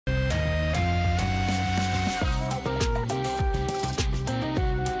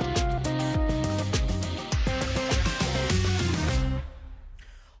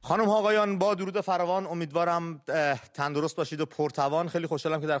خانم ها آقایان، با درود فراوان، امیدوارم تندرست باشید و پرتوان. خیلی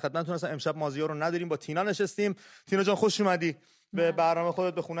خوشحالم که در خدمتتون هستم. امشب مازیار رو نداریم، با تینا نشستیم. تینا جان خوش اومدی به برنامه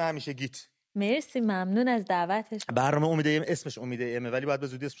خودت، به خونه همیشه گیت. مرسی، ممنون از دعوتش. برنامه امید ایم، اسمش امید ایمه، ولی باید به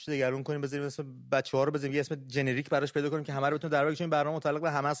زودی اسمش دگرگون کنیم، بذاریم اسم بچه‌ها رو بذاریم، یه اسم جنریک براش پیدا کنیم که همه رو بتونه در واقع، چون این برنامه متعلق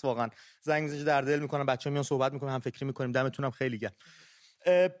به همه است. واقعا زنگ میزنه در دل میکنن، بچه‌ها میان صحبت میکنن، هم فکری میکنیم. دمتونم خیلی گرم.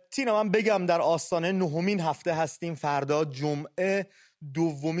 تینا، من بگم در آستانه 9مین هفته هستیم. فردا جمعه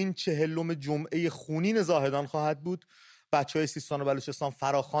دومین 40م جمعه خونین زاهدان خواهد بود. بچهای سیستان و بلوچستان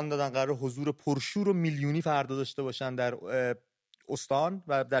فراخوان دادن، قرار حضور پرشور و میلیونی فردا داشته باشن در استان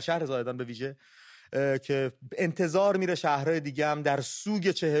و در شهر زاهدان به ویژه، که انتظار میره شهرهای دیگه هم در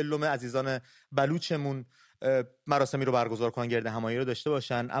سوگ 40م عزیزان بلوچمون مراسمی رو برگزار کنن، گرد همایی رو داشته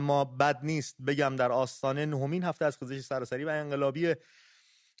باشن. اما بد نیست بگم در آستانه 9مین هفته از خیزش سراسری و انقلابی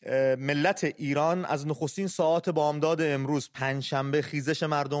ملت ایران، از نخستین ساعات بامداد امروز پنجشنبه، خیزش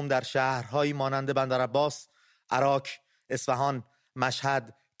مردم در شهرهایی مانند بندرعباس، عراق، اصفهان،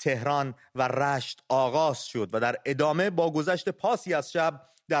 مشهد، تهران و رشت آغاز شد و در ادامه با گذشت پاسی از شب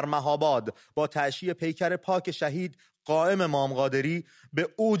در مهاباد با تشییع پیکر پاک شهید قائم امام قادری به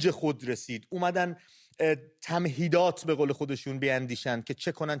اوج خود رسید. اومدن تمهیدات به قول خودشون بیاندیشن که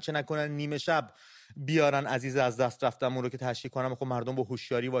چه کنن چه نکنن، نیمه شب بیارن عزیز از دست رفتمون رو که تشییع کنم. خب مردم با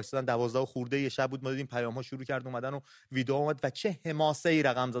هوشیاری وایسادن. 12 خورده یه شب بود، ما دیدیم پیام‌ها شروع کرد اومدن و ویدیو اومد و چه حماسه‌ای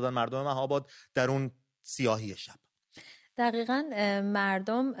رقم زدن مردم مهاباد در اون سیاهی شب. دقیقاً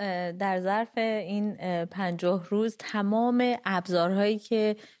مردم در ظرف این 50 روز تمام ابزارهایی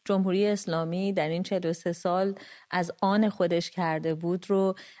که جمهوری اسلامی در این 43 سال از آن خودش کرده بود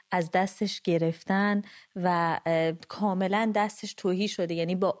رو از دستش گرفتن و کاملا دستش تهی شده.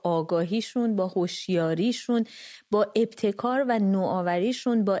 یعنی با آگاهیشون، با هوشیاریشون، با ابتکار و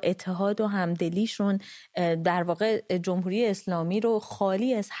نوآوریشون، با اتحاد و همدلیشون در واقع جمهوری اسلامی رو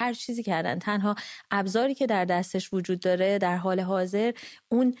خالی از هر چیزی کردن. تنها ابزاری که در دستش وجود داره در حال حاضر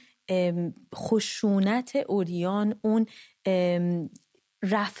اون خشونت عریان، اون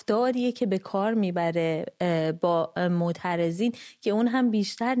رفتاریه که به کار میبره با معترضین، که اون هم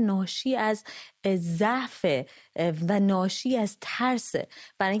بیشتر ناشی از ضعف و ناشی از ترس.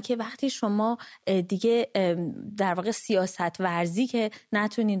 برای اینکه وقتی شما دیگه در واقع سیاست ورزی که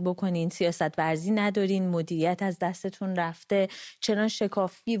نتونین بکنین، سیاست ورزی ندارین، مدیریت از دستتون رفته، چنان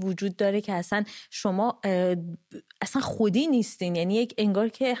شکافی وجود داره که اصلا شما اصلا خودی نیستین. یعنی یک انگار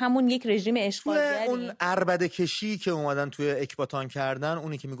که همون یک رژیم اشغالگری، اون عربده کشی که اومدن توی اکباتان کردن،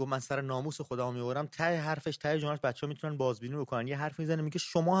 اونی که میگه من سر ناموس خودمو میبرم، ته حرفش ته جونش بچه‌ها میتونن بازبینی بکنن. یه حرف میزنه میگه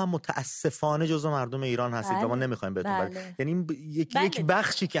شما هم متاسفانه جزو مردم ایران هستید و ما نمیخوایم بهتون یعنی یک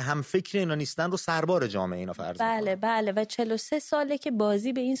بخشی که هم فکر اینا نیستن رو سربار جامعه اینا فرض بله بله. و 43 ساله که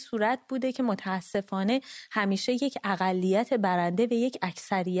بازی به این صورت بوده که متاسفانه همیشه یک اقلیت برنده و یک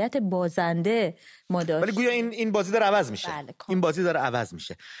اکثریت بازنده ما داشت. ولی گویا این بازی داره عوض میشه. این بازی داره عوض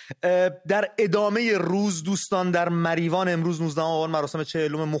میشه. در ادامه روز دوستان، در مریوان امروز 19 آبان مراسم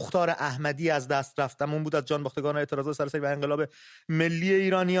 40م مختار احمدی از دست رفتمون بود، از جان باختگان اعتراضات سراسری و انقلاب ملی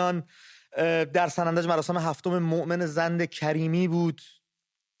ایرانیان. در سنندج مراسم 7م مؤمن زند کریمی بود،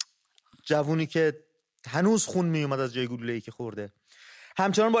 جوونی که هنوز خون می اومد از جای گلوله‌ای که خورده.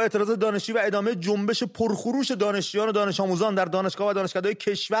 همچنان با اعتراضات دانشجویی و ادامه جنبش پرخروش دانشجویان و دانش آموزان در دانشگاه و دانشکده‌های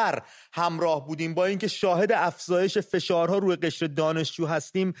کشور همراه بودیم. با اینکه شاهد افزایش فشارها روی قشر دانشجو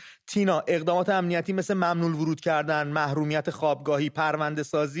هستیم، تینا، اقدامات امنیتی مثل ممنوع ورود کردن، محرومیت خوابگاهی، پرونده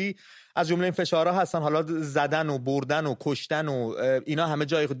سازی از جمله این فشارها هستن. حالا زدن و بردن و کشتن و اینا همه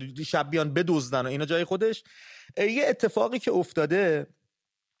جای خود، شب بیان بدزدن و اینا جای خودش. یه اتفاقی که افتاده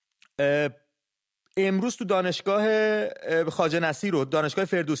امروز تو دانشگاه خواجه نصیر و دانشگاه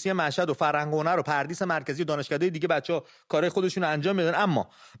فردوسی مشهد و فرهنگ و هنر و پردیس مرکزی و دانشکده دیگه بچه‌ها کارهای خودشون رو انجام میدن، اما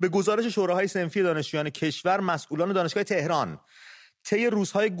به گزارش شوراهای صنفی دانشجویان کشور، مسئولان دانشگاه تهران طی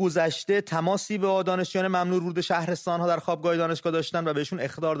روزهای گذشته تماسی با دانشجویان ممنوع ورود شهرستان‌ها در خوابگاه دانشگاه داشتن و بهشون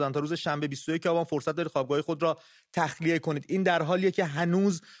اخطار دادن تا روز شنبه 21 آبان فرصت دارید خوابگاه خود را تخلیه کنید. این در حالیه که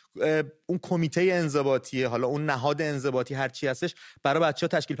هنوز اون کمیته انضباطی، حالا اون نهاد انضباطی هر چی هستش، برای بچه‌ها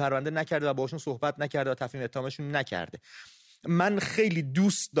تشکیل پرونده نکرده و باهاشون صحبت نکرده و تفهیم اتهامشون نکرده. من خیلی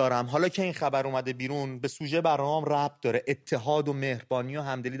دوست دارم حالا که این خبر اومده بیرون، به سوژه برنامه‌ام ربط داره، اتحاد و مهربانی و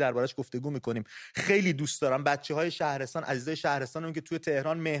همدلی دربارش گفتگو میکنیم. خیلی دوست دارم بچه‌های شهرستان، عزیزای شهرستان، اون که توی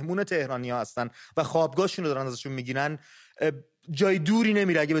تهران مهمون تهرانی‌ها هستن و خوابگاهشون رو دارن ازشون میگیرن، جای دوری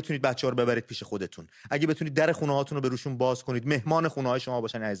نمیره. اگه بتونید بچه‌ها رو ببرید پیش خودتون، اگه بتونید در خونه هاتون رو به روشون باز کنید، مهمان خونه های شما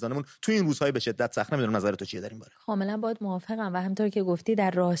باشن عزیزانمون. تو این روزهای به شدت سخت. نمیدونم نظر تو چیه در این باره؟ کاملا باهات موافقم و همونطور که گفتی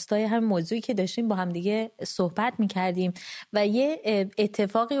در راستای هم موضوعی که داشتیم با هم دیگه صحبت می‌کردیم و یه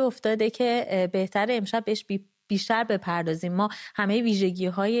اتفاقی افتاده که بهتره امشب بهش بیشتر بپردازیم. ما همه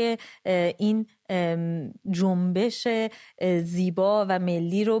ویژگی‌های این جنبش زیبا و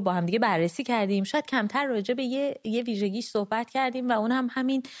ملی رو با هم دیگه بررسی کردیم، شاید کمتر راجع به یه ویژگیش صحبت کردیم و اون هم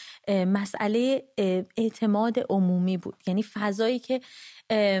همین مسئله اعتماد عمومی بود. یعنی فضایی که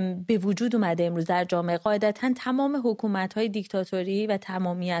به وجود اومده امروز در جامعه. قاعدتاً تمام حکومت‌های دیکتاتوری و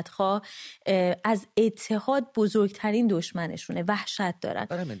تمامیت‌خواه از اتحاد بزرگترین دشمنشونه، وحشت دارن.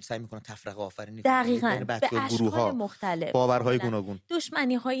 برای سعی می‌کنن تفرقه آفرینی دقیقاً به اشکال مختلف، باورهای گوناگون،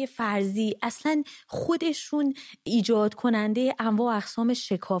 دشمنی‌های فرضی، اصلاً خودشون ایجاد کننده انواع و اقسام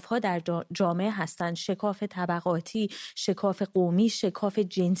شکاف‌ها در جامعه هستن. شکاف طبقاتی، شکاف قومی، شکاف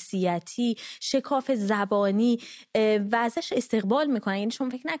جنسیتی، شکاف زبانی و ازش استقبال میکنن. یعنی شما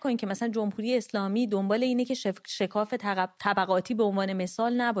فکر نکنین که مثلا جمهوری اسلامی دنبال اینه که شکاف طبقاتی به عنوان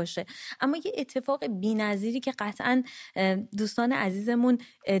مثال نباشه، اما یه اتفاق بی‌نظیری که قطعاً دوستان عزیزمون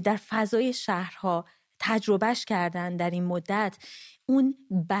در فضای شهرها تجربهش کردن در این مدت، اون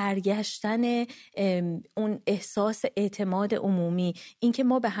برگشتن اون احساس اعتماد عمومی، این که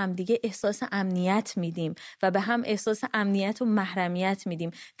ما به هم دیگه احساس امنیت میدیم و به هم احساس امنیت و محرمیت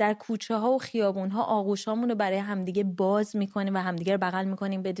میدیم. در کوچه ها و خیابون ها آغوشامون رو برای همدیگه باز میکنیم و همدیگه رو بغل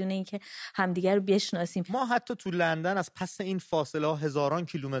میکنیم بدون اینکه همدیگه رو بشناسیم. ما حتی تو لندن از پس این فاصله ها، هزاران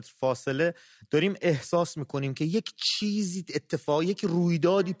کیلومتر فاصله، داریم احساس میکنیم که یک چیزی اتفاق، یک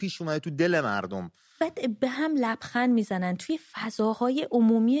رویدادی پیش اومده تو دل مردم. بعد به هم لبخند میزنن توی فضاهای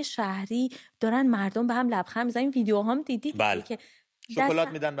عمومی شهری، دارن مردم به هم لبخند میزنن. این ویدیوها هم دیدید بله. که شکلات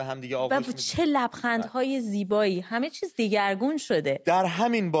میدن به هم دیگه، آغوش میدن. چه لبخندهای زیبایی، همه چیز دیگرگون شده. در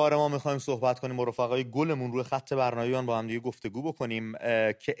همین باره ما میخوایم صحبت کنیم با رفقای گلمون روی خط برنامه‌یان با هم دیگه گفتگو بکنیم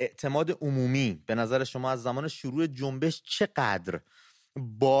که اعتماد عمومی به نظر شما از زمان شروع جنبش چقدر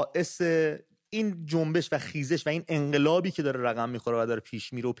باعث این جنبش و خیزش و این انقلابی که داره رقم میخوره و داره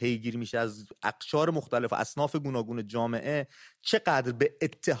پیش میره و پیگیر میشه از اقشار مختلف و اصناف گوناگون جامعه، چقدر به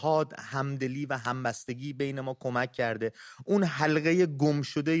اتحاد، همدلی و همبستگی بین ما کمک کرده. اون حلقه گم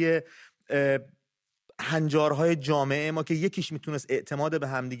شده هنجارهای جامعه ما که یکیش میتونست اعتماد به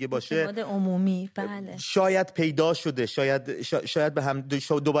همدیگه باشه، اعتماد عمومی، بله، شاید پیدا شده، شاید به هم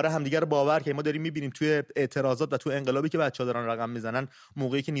دوباره همدیگه رو باور کنیم. ما داریم میبینیم توی اعتراضات و توی انقلابی که بچه‌ها دارن رقم میزنن،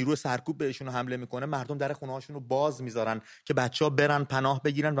 موقعی که نیروی سرکوب بهشون حمله میکنه، مردم در خونه‌هاشون رو باز میذارن که بچه‌ها برن پناه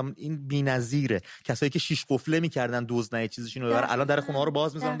بگیرن و این بی‌نظیره. کسایی که شیش قفله میکردن دزدنه چیزشون رو الان در خونه‌ها رو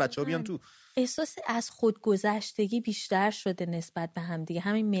باز میذارن بچه‌ها بیان تو. احساس از خودگذشتگی بیشتر شده نسبت به هم دیگه.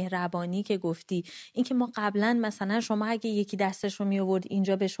 همین مهربانی که گفتی، این که ما قبلا مثلا شما اگه یکی دستش رو می آورد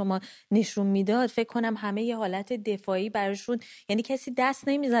اینجا به شما نشون میداد، فکر کنم همه یه حالت دفاعی براشون، یعنی کسی دست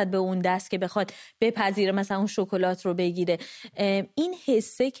نمیزد به اون دست که بخواد بپذیره مثلا اون شکلات رو بگیره. این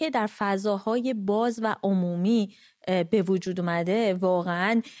حسه که در فضاهای باز و عمومی به وجود اومده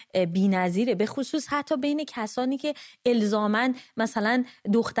واقعا بی‌نظیره، به خصوص حتی بین کسانی که الزاماً مثلا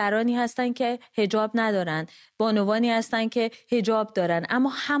دخترانی هستن که حجاب ندارن، بانوانی هستن که حجاب دارن،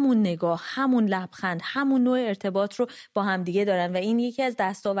 اما همون نگاه، همون لبخند، همون نوع ارتباط رو با هم دیگه دارن و این یکی از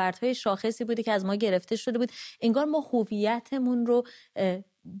دستاوردهای شاخصی بوده که از ما گرفته شده بود. انگار ما هویتمون رو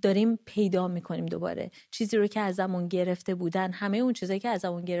داریم پیدا میکنیم دوباره، چیزی رو که ازمون گرفته بودن، همه اون چیزایی که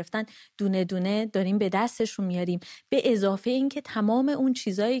ازمون گرفتن دونه دونه داریم به دستشون میاریم، به اضافه این که تمام اون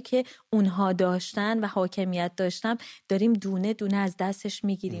چیزایی که اونها داشتن و حاکمیت داشتن داریم دونه دونه از دستش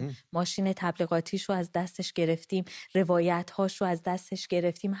میگیریم. ماشین تبلیغاتیش رو از دستش گرفتیم، روایت‌هاش رو از دستش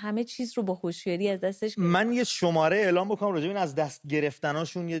گرفتیم، همه چیز رو با هوشیاری از دستش گرفتیم. من یه شماره اعلام بکنم راجع به این از دست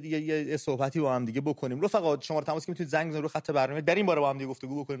گرفتناشون، یه صحبتی با هم دیگه بکنیم. رفقا شماره تماس که میتونید زنگ بزنید رو خط برنامه، در این باره با هم دیگه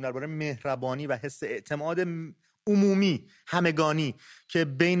گفتگو بکنیم درباره مهربانی و حس اعتماد عمومی همگانی که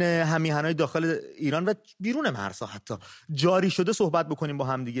بین همیهنای داخل ایران و بیرون مرزها حتی جاری شده صحبت بکنیم با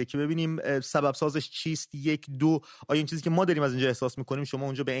هم دیگه که ببینیم سبب سازش چیست. یک دو، آیا این چیزی که ما داریم از اینجا احساس میکنیم شما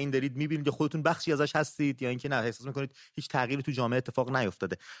اونجا به این دارید میبینید یا خودتون بخشی ازش هستید، یا اینکه نه احساس میکنید هیچ تغییری تو جامعه اتفاق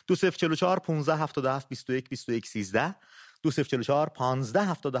نیفتاده. 2044 15 77 21 21 13 2044 15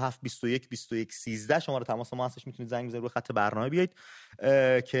 77 21 21 13 شماره تماس ما هستش، میتونید زنگ بزنید روی خط برنامه بیایید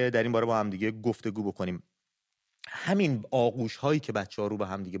که در این باره با هم دیگه گفتگو بکنیم. همین آغوش هایی که بچه‌ها رو به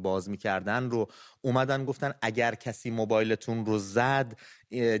هم دیگه باز می‌کردن رو اومدن گفتن اگر کسی موبایلتون رو زد،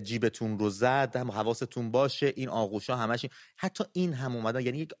 جیبتون رو زد، هم حواستون باشه این آغوش‌ها همش، حتی این هم اومدن،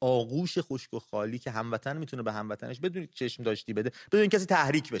 یعنی یک آغوش خشک و خالی که هموطن میتونه به هموطنش بدون چشم داشتی بده، بدون کسی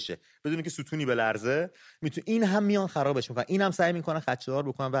تحریک بشه، بدون که ستونی بلرزه، میتونه این هم میان خرابش میکنن، این هم سعی میکنن خدشه‌دار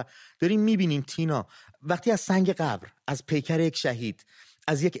بکنن. و داریم میبینیم تینا وقتی از سنگ قبر، از پیکر یک شهید،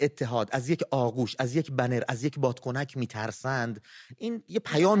 از یک اتحاد، از یک آغوش، از یک بنر، از یک بادکنک میترسند، این یه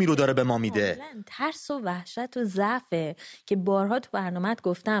پیامی رو داره به ما میده. ترس و وحشت و ضعفه که بارها تو برنامه‌ات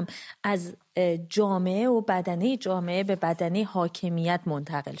گفتم از جامعه و بدنه جامعه به بدنه حاکمیت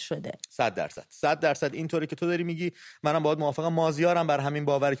منتقل شده. 100% اینطوری که تو داری میگی، منم باهات موافقم. مازیارم بر همین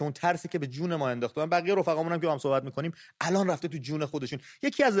باوره که اون ترسی که به جون ما انداخته، بقیه رفقامون هم که با هم صحبت میکنیم الان رفته تو جون خودشون.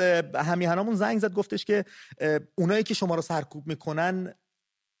 یکی از همیهنامون زنگ زد گفتش که اونایی که شما رو سرکوب میکنن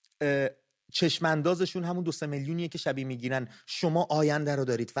چشم اندازشون همون 2-3 میلیونیه که شبیه میگیرن. شما آینده رو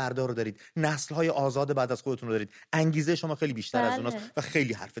دارید، فردا رو دارید، نسل‌های آزاد بعد از خودتون رو دارید. انگیزه شما خیلی بیشتر از اوناست و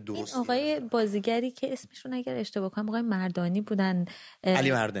خیلی حرف درستی. آقای بازیگری که اسمشون اگر اشتباه کنم آقای مردانی بودن،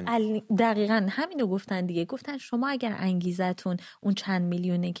 علی مردانی، دقیقاً همینو گفتن دیگه. گفتن شما اگر انگیزتون اون چند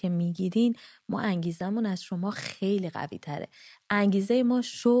میلیونه که میگیرین، ما انگیزمون از شما خیلی قوی تره. انگیزه ما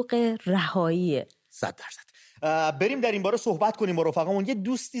شوق رهاییه. 100%. بریم در این باره صحبت کنیم با رفقامون. یه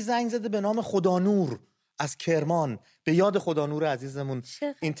دوستی زنگ زده به نام خدانور از کرمان. به یاد خدانور عزیزمون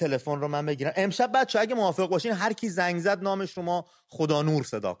این تلفن رو من بگیرم. امشب بچه اگه موافق باشین هر کی زنگ زد نامش رو ما خدانور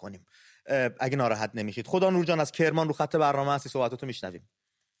صدا کنیم اگه ناراحت نمیشید. خدانور جان از کرمان رو خط برنامه هستی، صحبتاتو میشنویم.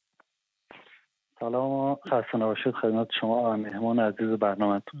 سلام، خسته نباشید خدمت شما و مهمان عزیز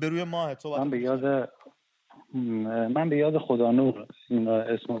برنامه‌تون. به روی ماه صحبت. من به یاد خدانور این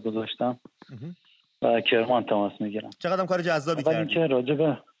اسمو گذاشتم و کرمان تماس میگیرم. چقدرم کار جذابی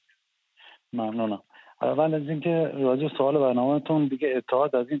کردی. ممنونم. اول از اینکه راجع سوال برنامه‌تون دیگه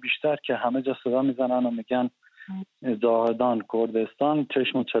اتحاد از این بیشتر که همه جا صدا میزنن و میگن زاهدان کردستان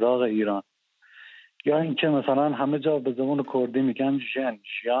چشم و چراغ ایران، یا اینکه مثلا همه جا به زبان کردی میگن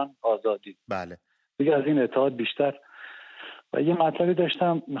ژیان آزادی. بله. دیگه از این اتحاد بیشتر. و یه مطلبی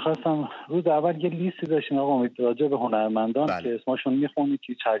داشتم میخواستم روز اول یه لیستی داشتیم آقا امید راجع به هنرمندان. بله. که اسمشون میخونی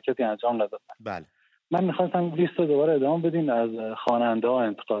که حرکتی انجام ندادن. بله. من میخواستم لیست رو دوباره ادامه بدیم، از خواننده ها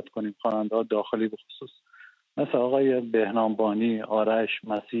انتقاد کنیم، خواننده ها داخلی به خصوص، مثل آقای بهنام بانی، آرش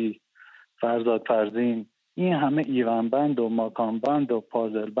مسیح، فرزاد فرزین. این همه ایوان بند و ماکان بند و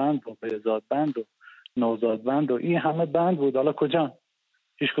پازل بند و بهزاد بند و نوزاد بند و این همه بند بود، حالا کجا؟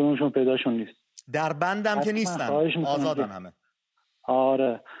 هیچ کدومشون پیداشون نیست. در بندم که نیستن، آزادن همه.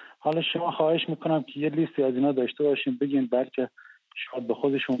 آره، حالا شما خواهش میکنم که یه لیستی از اینا داشته باشین، بگین بلکه شاید به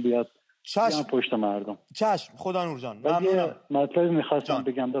خودشون بیاد. چشم. پشت مردم. چشم خدانور جان، ممنونم. مطلبی میخواستم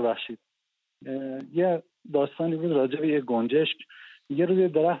بگم، ببخشید. یه داستانی بود راجع به یه گنجشک. یه روز یه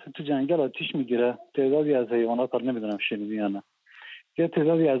درخت تو جنگل آتیش میگیره، تعدادی از حیوانات، حالا نمیدونم شنیدی یا نه، یه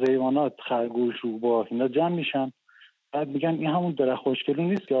تعدادی از حیوانات، خرگوش، روباه، اینا جمع میشن، بعد میگن این همون درخت خوشگلی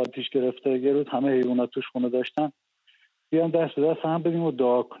نیست که آتیش گرفته، یه روز همه حیوانات توش خونه داشتن، بیان دست به دست هم بدیم و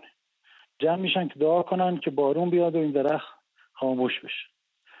دعا کنیم. جمع میشن که دعا کنن که بارون بیاد و این درخت خاموش بشه.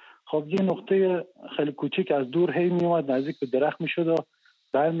 خب یه نقطه خیلی کوچیک از دور هی میومد نزدیک به درخت میشد و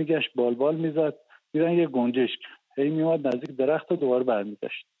برمیگشت بالبال میزد، دیدن یه گنجشک هی میومد نزدیک درخت و دوباره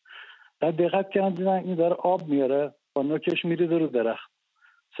برمیگشت. بعد دقت کردن دیدن این داره آب میاره، با نوکش میریزه رو درخت.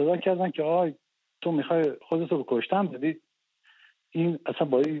 صدا کردن که آی تو میخوای خودتو به کشتن بدی؟ این اصلا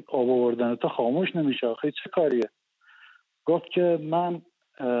با این آب آوردن تو خاموش نمیشه، آخه چه کاریه؟ گفت که من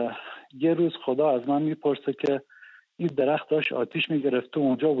یه روز خدا از من میپرسه که این درخت داشت آتیش میگرفت، تو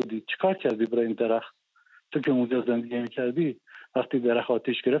اونجا بودی، چیکار کردی برای این درخت؟ تو که اونجا زندگی میکردی، وقتی درخت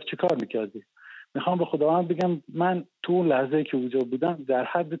آتیش گرفت چیکار میکردی؟ میخوام به خداوند بگم من تو اون لحظه که اونجا بودم در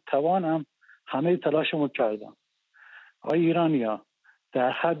حد توانم همه تلاشمو کردم. آی ایرانیا،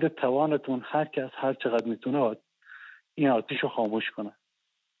 در حد توانتون هر کس هر چقدر میتونه این آتیشو خاموش کنه.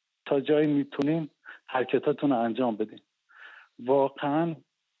 تا جایی میتونین حرکتاتون رو انجام بدین. واقعا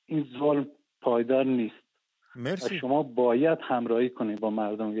این ظلم پایدار نیست. مرسی. شما باید همراهی کنید با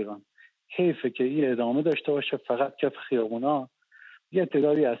مردم ایران. حیفه که این ادامه داشته باشه فقط کف خیابونا یه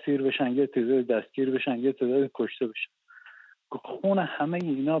تعدادی اسیر بشن، یه تعدادی دستگیر بشن، یه تعدادی کشته بشن. خون همه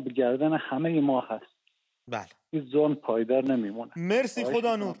اینا به گردن همه ما هست. بله. این ظلم پایدار نمیمونه. مرسی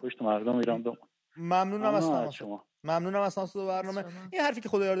خدانور. پشت مردم ایران دوم. ممنونم از شما. ممنونم از تماس برنامه. این حرفی که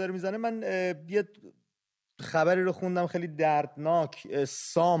خدایار داره میزنه، من یه خبری رو خوندم خیلی دردناک.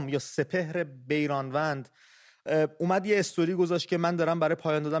 سام یا سپهر بیرانوند اومد یه استوری گذاشت که من دارم برای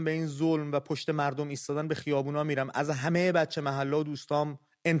پایان دادن به این ظلم و پشت مردم ایستادن به خیابونا میرم، از همه بچه محله و دوستام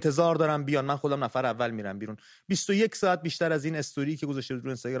انتظار دارم بیان، من خودم نفر اول میرم بیرون. 21 ساعت بیشتر از این استوری که گذاشته بود رو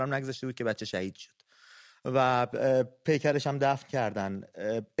اینستاگرام نگذاشته بود که بچه شهید شد و پیکرش هم دفن کردن.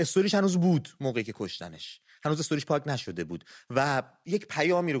 استوریش هنوز بود موقعی که کشتنش. هنوز استوریش پاک نشده بود و یک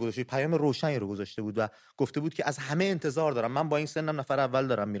پیامی رو گذاشته، پیام روشنی رو گذاشته بود و گفته بود که از همه انتظار دارم، من با این سنم نفر اول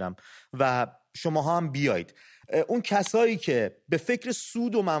دارم میرم و شماها هم بیایید. اون کسایی که به فکر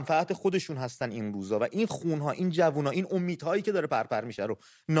سود و منفعت خودشون هستن این روزا و این خونها، این جوونا، این امیدهایی که داره پرپر میشه رو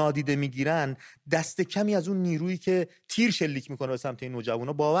نادیده میگیرن، دست کمی از اون نیرویی که تیر شلیک میکنه به سمت این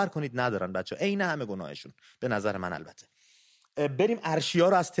نوجوانا باور کنید ندارن بچه‌ها، عین همه گناهشون به نظر من. البته بریم ارشیا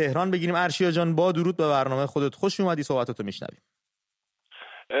رو از تهران بگیریم. ارشیا جان با درود به برنامه خودت، خوش اومدی، صحبتاتو میشنویم.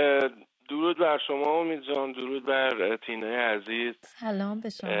 درود بر شما امید جان، درود بر تینای عزیز. سلام به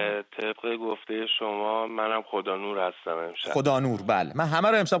شما. طبق گفته شما منم خدانور هستم امشب. خدانور، بله، من همه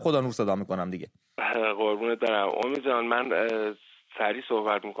رو امشب خدانور صدا میکنم دیگه. قربونت برم امید جان. من سریع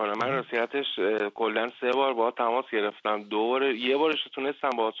صحبت میکنم. من راستیتش کلا 3 بار باهات تماس گرفتم، 2 بار، یه بارش تونستم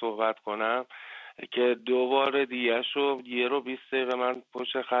باهات صحبت کنم که 2 بار دیگه شو 1:20 من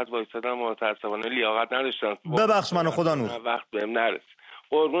پشت خط وایسادم، متاسفانه لیاقت نداشتم. ببخش منو خدانور، وقت بهم نرسید.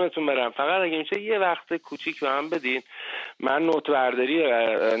 قربونتون برم. فقط اگه میشه یه وقت کوچیک به من بدین، من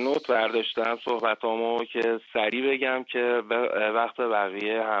نوت برداشتم صحبتامو که سریع بگم که وقت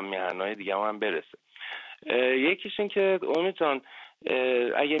بقیه همیهنای دیگه هم برسه. یکیش این که امید جان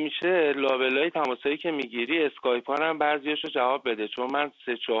اگه میشه لابلای تماسایی که میگیری اسکایپ ها هم بعضیاشو جواب بده، چون من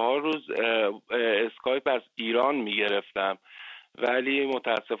 3-4 روز اسکایپ از ایران میگرفتم ولی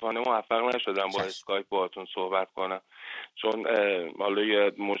متاسفانه موفق نشدم با اسکایپ باهاتون صحبت کنم، چون حالا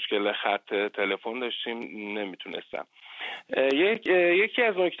یه مشکل خط تلفن داشتیم نمیتونستم. یکی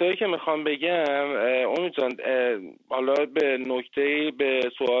از نکتهایی که میخوام بگم امید جان، حالا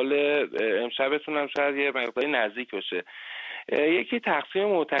به سوال امشبتونم شاید یه مقداری نزدیک باشه. یکی تقسیم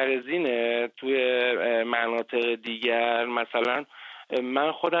معترضینه توی مناطق دیگر. مثلا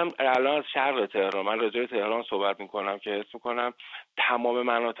من خودم الان از شرق تهران، من راجع به تهران صحبت میکنم که حس میکنم تمام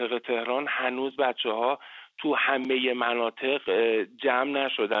مناطق تهران هنوز بچه‌ها تو همه مناطق جمع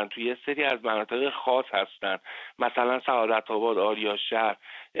نشدن، تو یه سری از مناطق خاص هستن، مثلا سعادت آباد، آریاشهر،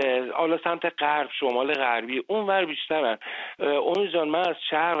 حالا سمت غرب، شمال غربی، اونور بیشترن. اون جان من از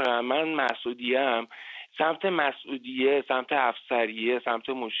شرقم، من مسعودیه‌ام، سمت مسعودیه، سمت افسریه، سمت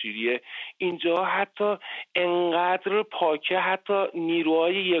مشیریه، اینجا حتی انقدر پاکه حتی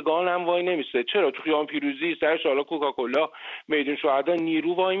نیروهای یگان هم وای نمیسته. چرا؟ تو خیابان پیروزی سر شالا کوکاکولا، میدون شهدا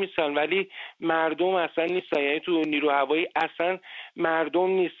نیرو وای میسن ولی مردم اصلا نیستن، یعنی تو نیرو هوایی اصلا مردم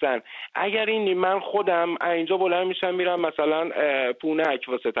نیستن. اگر این من خودم اینجا بلند میشم میرم مثلا پونک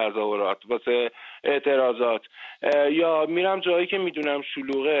واسه تظاهرات، واسه اعتراضات، یا میرم جایی که میدونم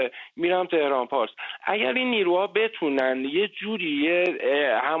شلوغه، میرم تهران پارس، اگر این نیروها بتونن یه جوری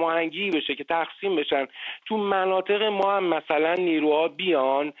هماهنگی بشه که تقسیم بشن تو مناطق ما هم مثلا نیروها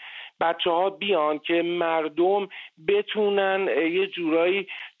بیان، بچه‌ها بیان که مردم بتونن یه جورایی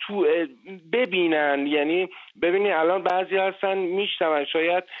تو ببینن، یعنی ببینید الان بعضی هستن میشنون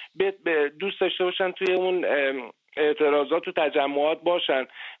شاید دوست داشته باشن توی اون اعتراضات و تجمعات باشن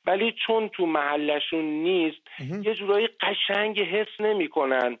ولی چون تو محلشون نیست یه جورایی قشنگ حس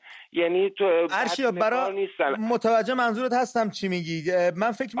نمیکنن، یعنی تو ارشیا برای متوجه منظورت هستم چی میگی.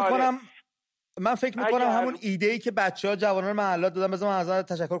 من فکر میکنم همون ایده‌ای که بچه‌ها جوانان محلات دادن، بذار من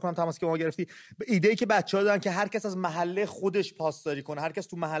ازت تشکر کنم تماس که ما گرفتی، ایده‌ای که بچه‌ها دادن که هر کس از محله خودش پاسداری کنه، هر کس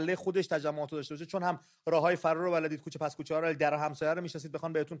تو محله خودش تجمعات داشته باشه، چون هم راههای فرار رو بلدید، کوچه پس کوچه ها رو، در همسایه رو میشناسید،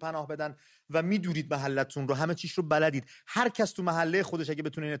 بخوان بهتون پناه بدن و میدونید محلتون رو، همه چیش رو بلدید. هر کس تو محله خودش اگه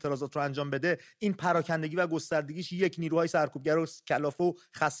بتونه این اعتراضات رو انجام بده، این پراکندگی و گستردگیش یک نیروهای سرکوبگر و کلافه و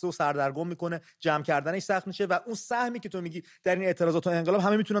خسته و سردرگم میکنه، جمع کردنش سخت میشه و اون سهمی که تو میگی در این اعتراضات و انقلاب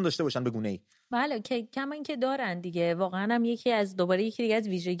همه میتونن داشته باشن به گونه‌ای. بله که کمان که دارن دیگه. واقعا هم یکی دیگه از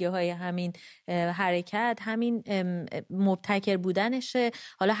ویژگی‌های همین حرکت همین مبتکر بودنشه.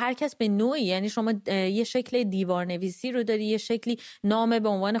 حالا هر کس به نوعی، یعنی شما یه شکل دیوارنویسی رو داری، یه شکلی نام به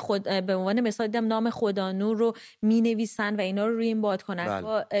عنوان مثال دیدم نام خدانور رو می‌نویسن و اینا رو روی این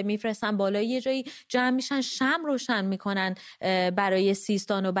بادکنک‌ها میفرستن بالا، یه جایی جمع میشن شمع روشن میکنن برای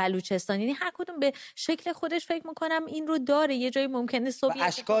سیستان و بلوچستان. یعنی هر کدوم به شکل خودش فکر میکنم این رو داره. یه جایی ممکنه صبح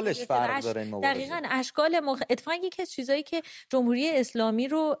اشکالش فرق داره. دقیقاً اشکال اتفاقاً یکی از چیزایی که جمهوری اسلامی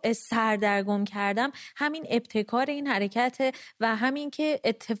رو سردرگم کردم همین ابتکار این حرکت و همین که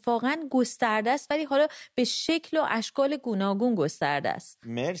اتفاقاً گسترده است ولی حالا به شکل و اشکال گوناگون گسترده است.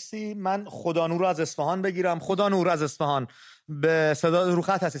 مرسی. من خدانور رو از اصفهان بگیرم. خدانور از اصفهان به صدا رو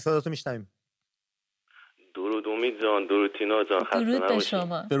خط هستی، صداتو میشنویم. درود امید جان، درود تینا جان، خسته نباشید. درود به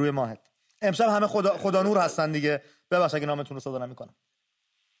شما. به روی ماهت. امشب همه خدانور هستن دیگه، ببخشید اگه نامتون رو صدا نمی‌کنم.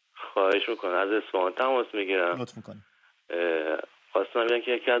 خواهش میکنم. از اصفهان تماس میگیرم. لطف میکنی. خواستم بگم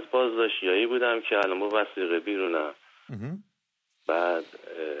که یکی از بازداشتیایی بودم که الان با وثیقه بیرونم. بعد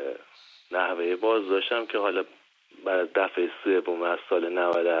نحوه بازداشتم که حالا برای دفعه سوم از سال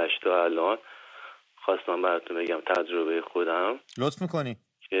 98 تا الان خواستم براتون بگم تجربه خودم. لطف میکنی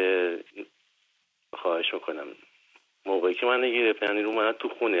که خواهش میکنم. موقعی که من گرفتن یعنی رو من تو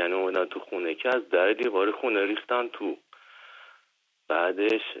خونه، یعنی اومدن تو خونه که از در دیوار خونه ریختن تو.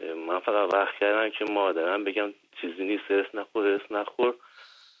 بعدش من فقط وقت کردم که مادرم بگم چیزی نیست، هرس نخور.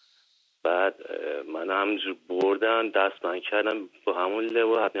 بعد من همینجور بردن دست من کردم با همون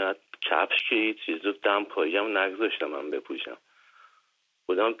لباس، کفش که هیچ چیز رو دم پاییم نگذاشتم من بپوشم.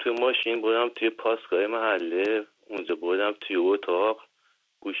 بودم توی ماشین، بودم توی پاسگاه محله، اونجا بودم توی اتاق.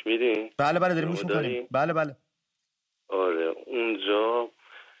 گوش میدین؟ بله داریم گوش میکنیم. بله آره اونجا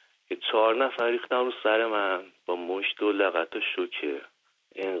 4 نفر ریختن رو سر من با مشت و لغت و شوکه.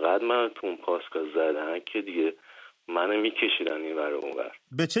 اینقدر من تو اون پاسگاه زدن که دیگه منو میکشیدن این ور اون ور.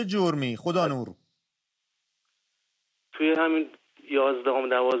 به چه جرمی خدا نور؟ توی همین 11-12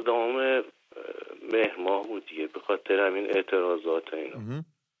 مهر ماه بود دیگه، به خاطر همین اعتراضات اینا.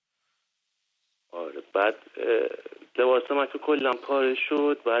 آره بعد لباس من که کلا پاره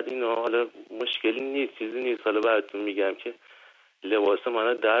شد. بعد اینا حالا مشکلی نیست، چیزی نیست، حالا براتون میگم که لباس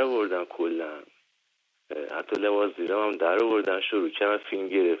منو در آوردن کلا، حتی لباس زیرم هم در آوردن، شروع کردن فیلم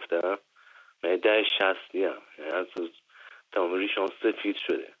گرفتن. من 10-60 ام، یعنی تمام ریشم سفید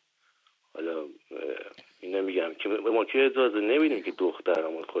شده. حالا اینا میگم که ما که اجازه نمیدیم که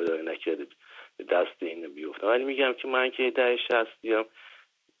دخترمون خدای نکرده دست اینو بیفته، ولی میگم که من که 10-60 ام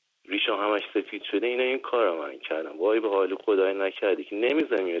ریشم همش سفید شده، این کارو من کردم. وای به حال خدای نکرده که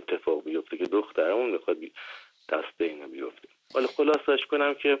نمیذارم این اتفاق بیفته که دخترمون میخواد دست اینو بیفته. حالا خلاصش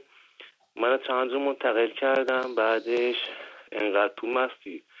کنم که من چند روز منتقل کردم. بعدش انقدر تو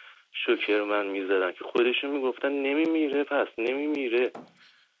مستی شوکر من میزدن که خودشون میگفتن نمیمیره، پس نمیمیره.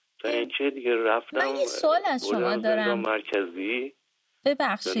 تا اینکه دیگه رفتم. من یه سوال از شما دارم. مرکزی.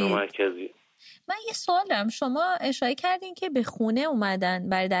 ببخشید من یه سوال دارم. شما اشاره کردین که به خونه اومدن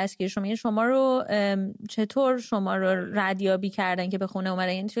برای دستگیر شما، یعنی شما رو چطور شما رو ردیابی کردن که به خونه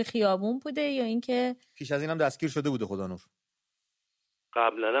اومدن؟ یعنی توی خیابون بوده یا اینکه پیش از اینم دستگیر شده بوده خدا نور؟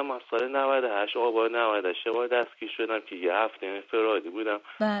 قبلا هم از سال 98 آبان 98 بار دستگیر شدم که یه هفته انفرادی بودم.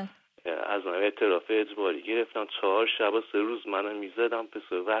 بله. از من اعتراف اجباری گرفتم. 4 شب و 3 روز منو میزدم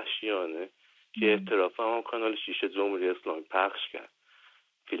پس وحشیانه که اعترافم هم کانال 6 جمهوری اسلامی پخش کرد،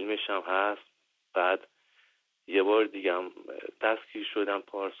 فیلمش هم هست. بعد یه بار دیگه هم دستگیر شدم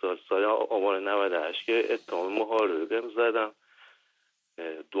پارسال سال آبان 98 که اتهام محاربه بهم زدم.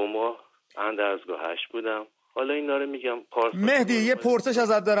 2 ماه اندرزگاه 8 بودم. حالا اینا رو میگم مهدی یه پرسش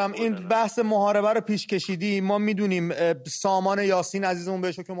ازت دارم. این بحث محاربه رو پیش کشیدی، ما میدونیم سامان یاسین عزیزمون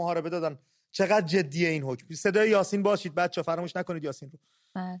بهش که محاربه دادن. چقدر جدیه این حکم؟ صدای یاسین باشید بچه‌ها، فراموش نکنید یاسین رو.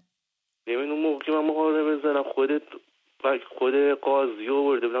 بله. ببین اون موقع که من محاربه زدم خود قاضی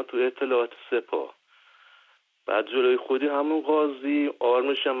آورده بودن تو اطلاعات سپاه. بعد جلوی خودی همون قاضی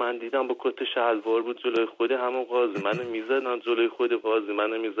آرمش من دیدم با کت شلوار بود، جلوی خودی همون قاضی منو میزدن، جلوی خود قاضی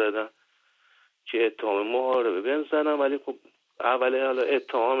منو میزدن که اتهام محاربه بهم زدن. ولی خب اوله حالا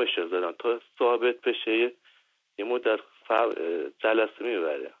اتهامش زدن تا ثابت بشه یه مدت جلسه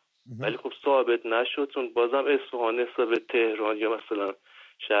میبره. ولی خب ثابت نشد، چون بازم اصفهان نسبت تهران یا مثلا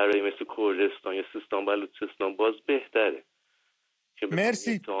شهرهای مثل کردستان یا سیستان بلوچستان باز بهتره که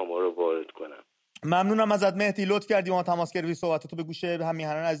مرسی اتهام رو وارد کنم. ممنونم ازت مهدی، لطف کردی ما تماس گرفتی، صحبتاتو به گوش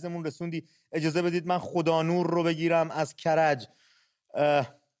همیهنان عزیزمون رسوندی. اجازه بدید من خدا نور رو بگیرم از کرج.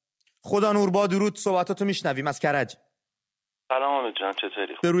 خدا نور با درود، صحبتاتو میشنویم از کرج. سلام حامد جان،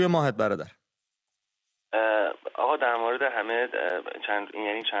 چطوری؟ به روی ماهت برادر. آقا در مورد همه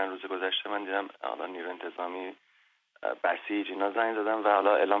چند روز گذشته من دیدم حالا نیرو انتظامی بسیج اینا زنگ زدن و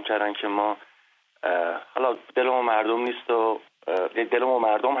حالا اعلام کردن که ما حالا دلمون مردم نیست و دلمون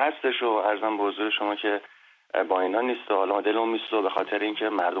مردم هستش و عرضم به حضور شما که با اینا نیست و حالا دلمون نیست و به خاطر اینکه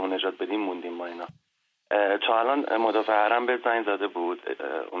مردم نجات بدیم موندیم با اینا. تا الان مدافع حرم به زنگ زده بود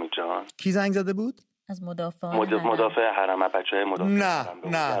امید جان. کی زنگ زده بود؟ از مدافع حرم بچهای مدافع حرم.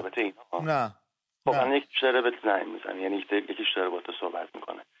 نه خب من یکیش داره به زنگ میزنه، یعنی یکیش داره با تو صحبت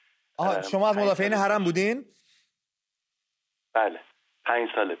میکنه. شما از مدافعین حرم بودین؟ بله 5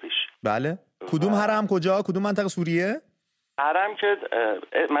 سال پیش. بله. کدوم حرم؟ کجا؟ کدوم منطقه سوریه؟ حرم که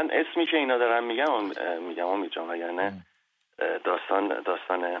من اسمی که اینا دارن میگم امید جان، وگرنه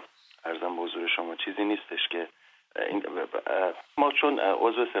داستان عرضم به حضور شما چیزی نیستش که ما چون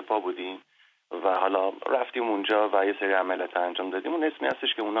عضو سپاه بودیم و حالا رفتیم اونجا و یه سری عملیات انجام دادیم، اون اسمی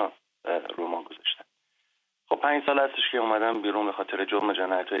هستش که اونا رو ما گذاشتن. خب 5 سال هستش که اومدم بیرون به خاطر جرم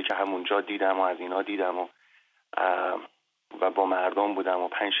جنایتایی که همونجا دیدم و از اینا دیدم و با مردم بودم و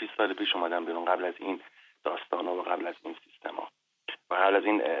 5-6 سال پیش اومدم بیرون قبل از این داستانا و قبل از این سیستما. حال از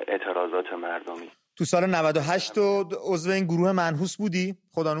این اعتراضات مردمی. تو سال 98 تو عضو این گروه منحوس بودی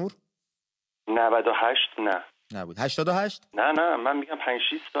خدانور؟ 98 نه نبود. 88 نه من میگم 5-6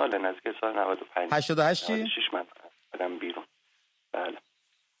 ساله، نزدیک سال 95. 88 چی؟ 96 من آدم بیرون. بله.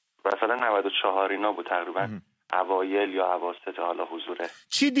 مثلا 94 اینا بود تقریبا، اوایل یا اواسط حالا حضوره.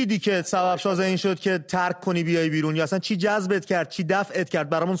 چی دیدی که سبب ساز این شد که ترک کنی بیای بیرون، یا اصلا چی جذبت کرد، چی دفعت کرد؟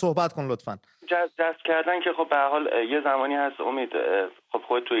 برامون صحبت کن لطفاً. جذب کردن که خب به هر حال یه زمانی هست امید، خب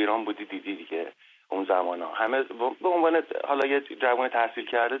خودت تو ایران بودی دیدی دیگه اون زمانا همه به عنوان حالا یه جوان تحصیل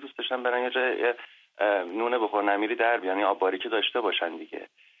کرده دوست داشتن برن یه جای نونه بخور نمیری در بیان، یعنی آب باریکی داشته باشن دیگه.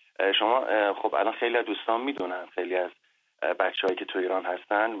 شما خب الان خیلی از دوستان میدونن، خیلی از بچه‌هایی که تو ایران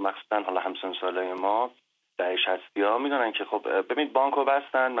هستن مخصوصا حالا همسن سالای ما دهه 60 میدونن که خب ببین بانکو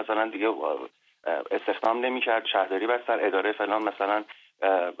بستن مثلا دیگه استخدام نمی‌کرد، شهرداری بستن، اداره فلان مثلا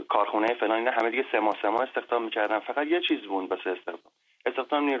کارخونه فلان، اینا همه دیگه 3 ماه استخدام می‌کردن. فقط یه چیز بود واسه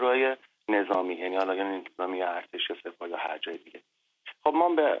استخدام نیروهای نظامی، یعنی حالا یعنی نظامی ارتش یا سپاه یا هر جای دیگه. خب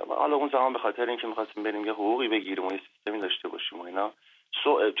ما حالا اون زمان به خاطر اینکه می‌خواستیم بریم یه حقوقی بگیریم و یه سیستمی داشته باشیم و اینا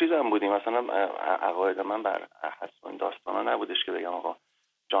چیزام بودیم، مثلا عقاید من بر حسب این داستانا نبودش که بگم آقا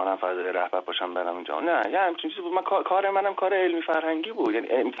جانم فدای رهبر باشم برم اونجا، نه یه همچین چیزی بود. من کار منم کار علمی فرهنگی بود،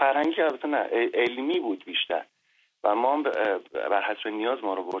 یعنی فرهنگی البته نه علمی بود بیشتر، و ما بر حسب نیاز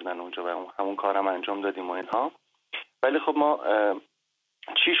ما رو بردن اونجا و همون کارم انجام دادیم و اینها. ولی خب ما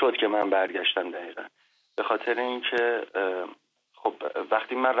چی شد که من برگشتم دقیقاً به خاطر اینکه خب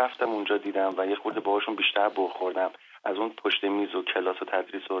وقتی من رفتم اونجا دیدم و یه خورده باهاشون بیشتر برخوردم، از اون پشت میز و کلاس و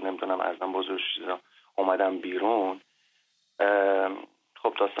تدریس و نمیدونم ارزم بزرگ چیزا اومدم بیرون،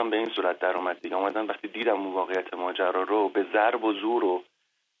 خب داستان به این صورت در اومد دیگه. اومدم وقتی دیدم اون واقعیت ماجرا رو به ضرب و زور و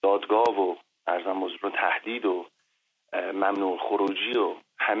دادگاه و ارزم بزرگ و تهدید و ممنوع خروجی و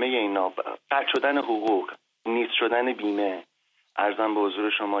همه اینا، قطع شدن حقوق، نیست شدن بیمه، ارزم به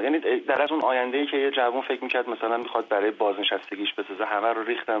حضور شما، یعنی در از اون آینده‌ای که یه جوان فکر می‌کرد مثلا میخواد برای بازنشستگیش بسازه، همه رو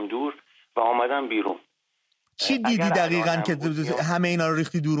ریختم دور و آمدم بیرون. چی دیدی دقیقاً که همه اینا رو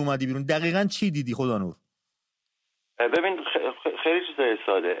ریختی دور اومدی بیرون؟ دقیقاً چی دیدی خدانور؟ ببین خیلی چیزای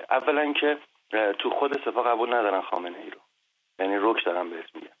ساده. اولا که تو خود سپاه قبول ندارن خامنه‌ای رو، یعنی رک دارن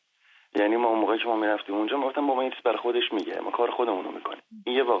بهت میگن. یعنی ما اون موقعی که ما میرفتیم اونجا گفتم بابا این چیز برای خودش میگه، ما کار خودمون رو میکنیم،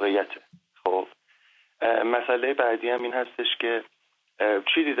 این یه واقعیته. خب مسئله بعدی هم این هستش که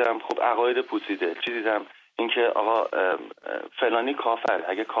چی دیدم، خب عقاید پوسیده، چی دیدم اینکه آقا فلانی کافر،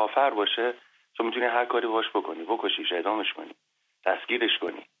 اگه کافر باشه تو میتونی هر کاری باش بکنی، بکشیش، اعدامش کنی، دستگیرش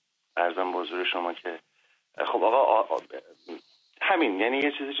کنی. عرضم به حضور شما که خب آقا همین، یعنی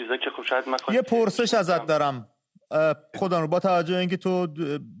یه چیزا که خب شاید من یه پرسش ازت دارم خدانور، با توجه اینکه تو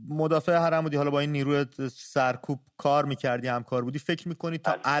مدافع حرم بودی، حالا با این نیروی سرکوب کار میکردی، همکار بودی، فکر میکنی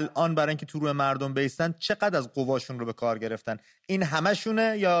تا الان برای اینکه تو روی مردم بیستن چقدر از قواشون رو به کار گرفتن؟ این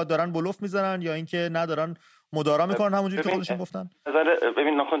همشونه یا دارن بلوف میزنن یا اینکه ندارن مدارا میکنن همونجوری که خودشون گفتن؟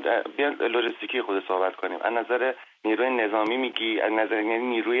 ببین نکن بیا لوجستیکی خود صحبت کنیم. از نظر نیروی نظامی میگی، از نظر یعنی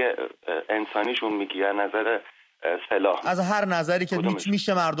نیروی انسانیشون میگی، از نظر سلاح؟ از هر نظری که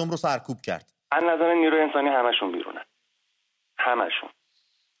میشه مردم رو سرکوب کرد. از نظر نیروی انسانی همشون بیرونن، همشون.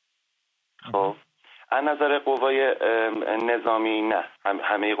 خب از نظر قوای نظامی نه،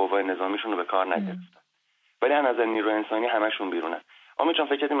 همه قوای نظامیشون رو به کار نگرفتن، ولی از نظر نیروی انسانی همشون بیرونن. امید جان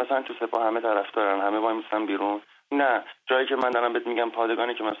فکر کردی مثلا تو سپاه همه طرفدارن، همه وای میستن بیرون؟ نه، جایی که من دارم بهت میگم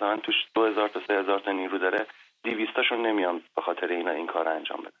پادگانی که مثلا توش 2000 تا 3000 تا نیرو داره، 200 تاشون نمیان به خاطر اینا این کارو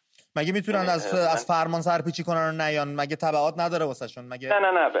انجام بدن. مگه میتونن از فرمان سرپیچی کنن و نیان؟ مگه تبعات نداره واسهشون؟ مگه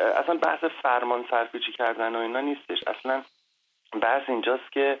نه اصلا بحث فرمان سرپیچی کردن و اینا نیستش. اصلا بحث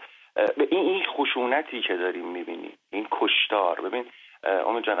اینجاست که این خشونتی که داریم میبینیم، این کشتار، ببین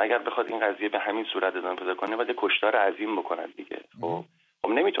امید جان اگر بخواد این قضیه به همین صورت ادامه پیدا کنه باید کشتار عظیم بکنن دیگه. خب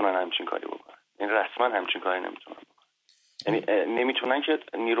نمیتونن همچین کاری بکنن، این رسما همچین کاری نمیتونن بکنن، یعنی نمیتونن که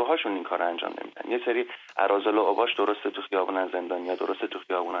نیروهاشون این کارو انجام نمیدن. یه سری اراذل و اوباش درسته تو خیابونن، زندانیا درسته تو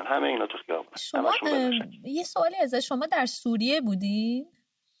خیابونن، همه اینا تو خیابونن. شما یه سوالی از شما در سوریه بودین؟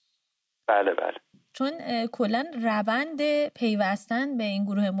 بله. چون کلا روند پیوستن به این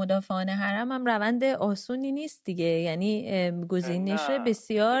گروه مدافعان حرم هم روند آسونی نیست دیگه، یعنی گزینش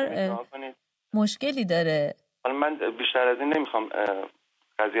بسیار مشکلی داره. حالا من بیشتر از این نمیخوام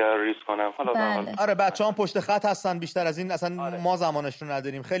قضیه رو ریسک کنم. حالا آره بچه‌ها بیشتر خط هستن، بیشتر از این اصلا ما زمانش رو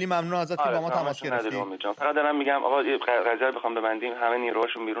نداریم. خیلی ممنون ازت که با ما تماس گرفتی. فقط دارم میگم آقا قضیه رو بخوام ببندیم، همه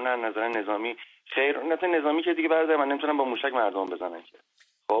نیروهاشون بیرونن. نظر نظامی خیر، نظر نظامی که دیگه برادر من نمیتونم با موشک مردم بزنن که،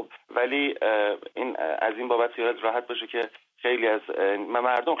 خب ولی این از این بابت خیالت راحت باشه که خیلی از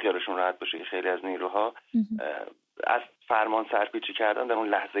مردم خیالشون راحت باشه که خیلی از نیروها از فرمان سرپیچی کردن در اون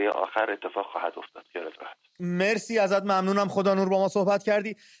لحظه آخر اتفاق خواهد افتاد. خیالت راحت. مرسی ازت، ممنونم. خدا نور با ما صحبت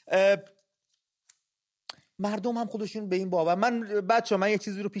کردی. مردم هم خودشون به این باور. من یه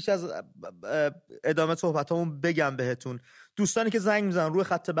چیزی رو پیش از ادامه صحبتامون بگم بهتون. دوستانی که زنگ میزنن روی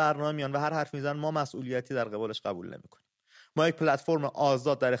خط برنامه میان و هر حرف میزنن، ما مسئولیتی در قبالش قبول نمیکنیم. ما یک پلتفرم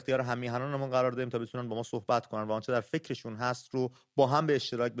آزاد در اختیار هم میهنانمون قرار دادیم تا بتونن با ما صحبت کنن و آنچه در فکرشون هست رو با هم به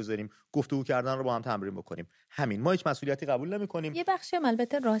اشتراک بذاریم، گفتگو کردن رو با هم تمرین بکنیم. همین، ما هیچ مسئولیتی قبول نمی‌کنیم. یه بخشی هم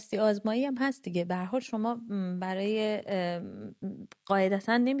البته راستی آزمایی هم هست دیگه. به هر حال شما برای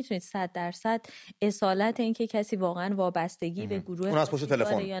قاعدتاً نمیتونید 100% اصالت این که کسی واقعا وابستگی به گروه اون از پشت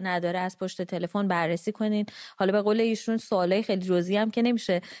تلفن یا نداره از پشت تلفن بررسی کنین. حالا به قول ایشون سوالای خیلی جزئی هم که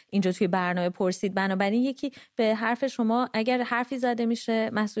نمیشه اینجا توی برنامه پرسید. بنابراین یکی به حرف شما اگر حرفی زده میشه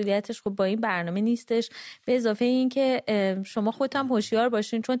مسئولیتش خب با این برنامه نیستش. به اضافه این که شما خودتون هوشیار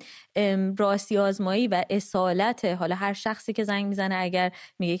باشین، چون راستی آزمایی و اصالت حالا هر شخصی که زنگ میزنه اگر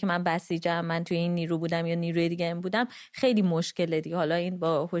میگه که من بسیجم، من توی این نیرو بودم یا نیروی دیگه بودم، خیلی مشکله دیگه. حالا این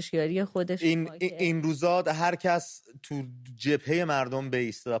با هوشیاری خودش این روزا هر کس تو جبهه مردم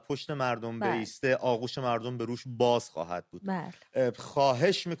بیسته و پشت مردم بیسته، آغوش مردم به روش باز خواهد بود.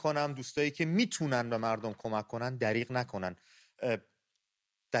 خواهش میکنم دوستایی که میتونن به مردم کمک کنن دریغ نکنن.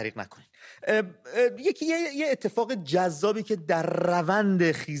 یه اتفاق جذابی که در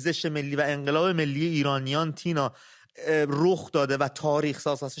روند خیزش ملی و انقلاب ملی ایرانیان تینا رخ داده و تاریخ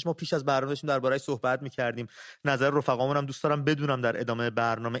ساز هستش، ما پیش از برنامه داشتیم درباره‌اش صحبت می‌کردیم، نظر رفقامون هم دوست دارم بدونم در ادامه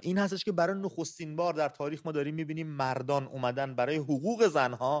برنامه، این هستش که برای نخستین بار در تاریخ ما داریم می‌بینیم مردان اومدن برای حقوق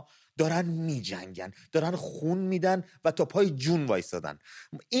زنها دارن میجنگن، دارن خون میدن و تا پای جون وایسادن.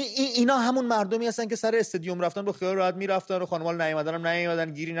 اینا همون مردمی هستن که سر استادیوم رفتن با خیال راحت میرفتن و خانم‌ها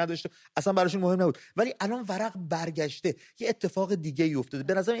نیومدن گیری نداشته، اصلا براشون مهم نبود. ولی الان ورق برگشته، یه اتفاق دیگه ای افتاده.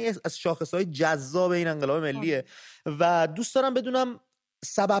 به نظر من از شاخص‌های جذاب این انقلاب ملیه و دوست دارم بدونم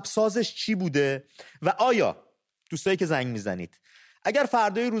سبب سازش چی بوده و آیا دوستایی که زنگ میزنید اگر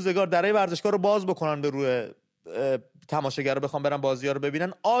فردای روزگار درای ورزشگاه رو باز بکنن به روی تماشاگر رو بخوام برن بازی‌ها رو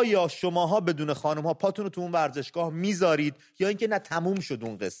ببینن، آیا شماها بدون خانم‌ها پاتون رو تو اون ورزشگاه میذارید یا اینکه نه تموم شد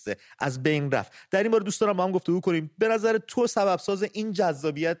اون قصه از بین رفت؟ در این باره دوست دارم با هم گفتگو کنیم. به نظر تو سبب ساز این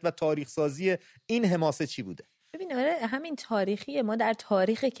جذابیت و تاریخ سازی این حماسه چی بوده؟ ببین آره، همین تاریخی ما در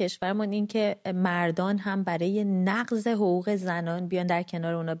تاریخ کشورمون این که مردان هم برای نقض حقوق زنان بیان در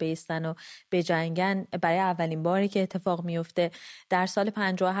کنار اونا بیستن و بجنگن، برای اولین باری که اتفاق میفته. در سال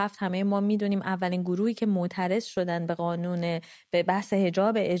 57 همه ما میدونیم اولین گروهی که معترض شدن به قانون به بحث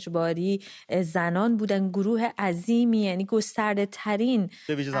حجاب اجباری زنان بودن. گروه عظیمی، یعنی گسترده ترین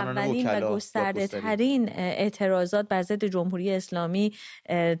اولین و گسترده ترین اعتراضات بر ضد جمهوری اسلامی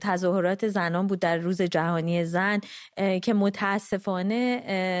تظاهرات زنان بود در روز جهانی زن که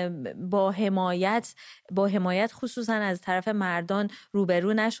متاسفانه با حمایت خصوصا از طرف مردان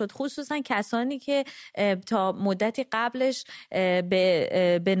روبرو نشد، خصوصا کسانی که تا مدتی قبلش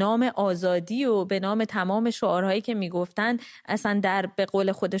به نام آزادی و به نام تمام شعارهایی که میگفتن اصلا به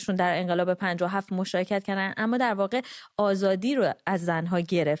قول خودشون در انقلاب 57 مشارکت کردن، اما در واقع آزادی رو از زنها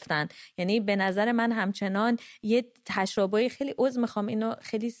گرفتن. یعنی به نظر من همچنان یه تشابهی خیلی میخوام اینو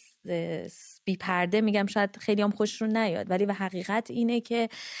خیلی بی پرده میگم، شاید خیلی هم خوششون نیاد، ولی و حقیقت اینه که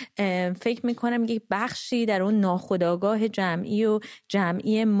فکر میکنم یک بخشی در اون ناخودآگاه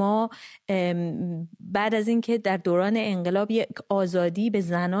جمعی ما بعد از اینکه در دوران انقلاب یک آزادی به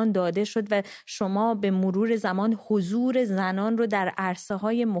زنان داده شد و شما به مرور زمان حضور زنان رو در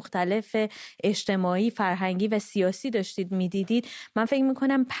عرصه‌های مختلف اجتماعی، فرهنگی و سیاسی داشتید میدیدید، من فکر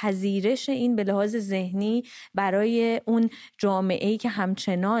میکنم پذیرش این به لحاظ ذهنی برای اون جامعه‌ای که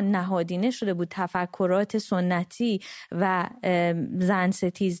همچنان نهادینه شده بود تفکرات سنتی و زن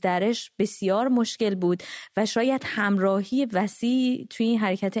ستیز درش بسیار مشکل بود و شاید همراهی وسیع توی این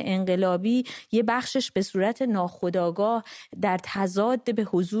حرکت انقلابی یه بخشش به صورت ناخودآگاه در تضاد به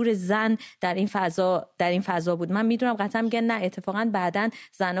حضور زن در این فضا بود. من میدونم قطعا میگن نه اتفاقا بعداً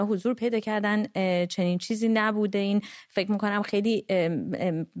زنها حضور پیدا کردن، چنین چیزی نبوده. این فکر میکنم خیلی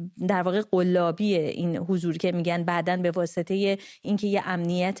در واقع قلابیه این حضور که میگن بعداً به واسطه اینکه یه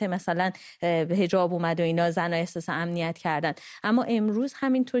امنیت مثلا حجاب اومد و اینا زنها احساس امنیت کردن. اما امروز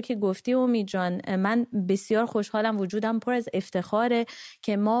همینطور که گفتی امید جان، من بسیار خوشحالم، وجودم پر از افتخاره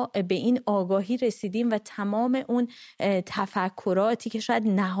که ما به این آگاهی رسیدیم و تمام اون تفکراتی که شاید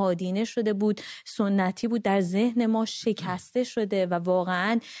نهادینه شده بود، سنتی بود، در ذهن ما شکسته شده و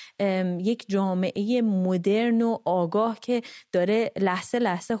واقعا یک جامعه مدرن و آگاه که داره لحظه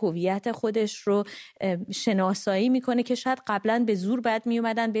لحظه هویت خودش رو شناسایی میکنه که شاید قبلا به زور بعد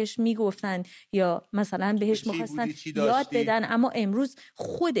میومدن بهش میگفتن یا مثلا بهش میخواستن یاد بدن، اما امروز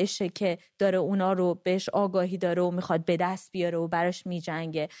خودشه که داره اونا رو بهش آگاهی داره و میخواد به دست بیاره و براش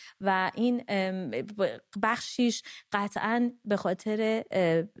میجنگه و این بخشیش قطعاً به خاطر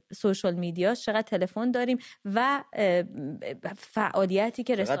سوشال میدیا. چقدر تلفن داریم و فعالیتی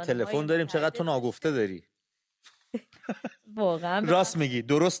که چقدر تلفن داریم، چقدر تو ناگفته داری. واقعا راست میگی،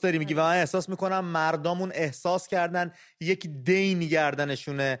 درست داری میگی و من احساس میکنم مردمون احساس کردن یک دینی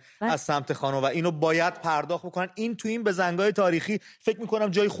گردنشونه از سمت خانم و اینو باید پرداخت بکنن. این تو این بزنگای تاریخی فکر میکنم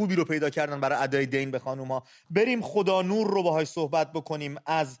جای خوبی رو پیدا کردن برای ادای دین به خانوما. بریم خدا نور رو باهاش صحبت بکنیم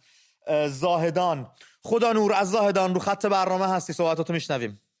از زاهدان. خدا نور از زاهدان رو خط برنامه هستی، صحبتاتو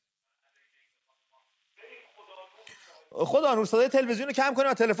میشنویم. خدا نور صدای تلویزیون رو کم کنیم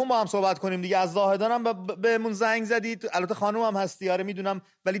و تلفن با هم صحبت کنیم دیگه. از زاهدان هم بهمون زنگ زدید، البته خانوم هم هستی آره میدونم،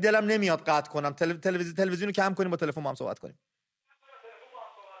 ولی دلم نمیاد قطع کنم. تلویزیون رو کم کنیم با تلفن با هم صحبت کنیم.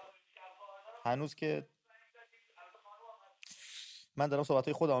 هنوز که من دارم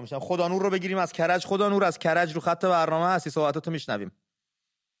صحبتای خودم میشنم. خدا نور رو بگیریم از کرج. خدا نور از کرج رو خط برنامه هستی، صحبتاتو میشنویم.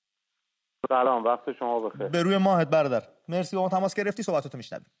 سلام، وقت شما بخیر. به روی ماهت برادر، مرسی با ما تماس گرفتی، صحبتاتو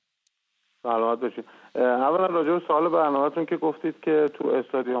میشنویم. سلامت باشید. اولا راجع به سوال برنامه‌تون که گفتید که تو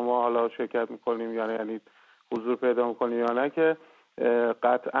استادیوم ها حالا شرکت می‌کنیم یعنی حضور پیدا می‌کنیم یا نه، که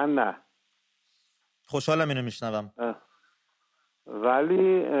قطعا نه. خوشحالم اینو میشنوم.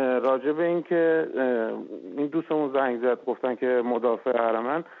 ولی راجع به این که این دوستمون زنگ زد گفتن که مدافع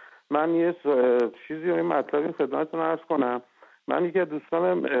حرمن، من یه چیزی و مطلبی خدمتتون عرض کنم. من یکی از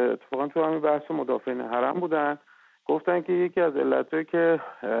دوستانم اتفاقا تو همین بحث مدافعین حرم بودن، گفتن که یکی از علتایی که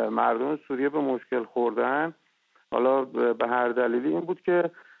مردم سوریه به مشکل خوردن حالا به هر دلیلی این بود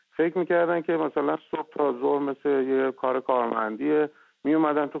که فکر میکردن که مثلا صبح تا ظهر مثل یه کار کارمندیه،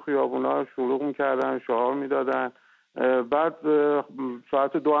 میومدن تو خیابونا شلوغ میکردن، شعار میدادن، بعد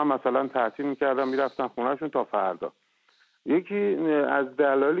ساعت 2 هم مثلا تعطیل میکردن میرفتن خونهشون تا فردا. یکی از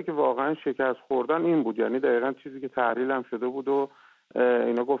دلایلی که واقعا شکست خوردن این بود، یعنی دقیقاً چیزی که تحلیل هم شده بود و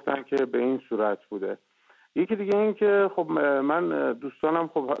اینا گفتن که به این صورت بوده. یکی دیگه این که خب من دوستانم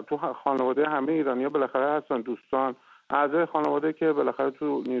خب تو خانواده همه ایرانی‌ها بالاخره هستن، دوستان اعضای خانواده که بالاخره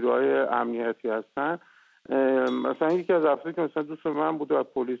تو نیروهای امنیتی هستن. مثلا یکی از افرادی که مثلا دوست من بود و از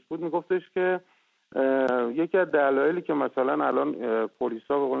پلیس بود میگفتش که یکی از دلایلی که مثلا الان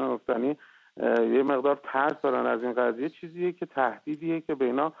پلیسا به قول گفتنی یه مقدار ترس دارن از این قضیه چیزیه که تهدیدیه که به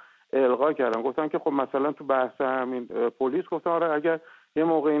اینا القا کردن. گفتن که خب مثلا تو بحث همین پلیس گفتن آره اگر یه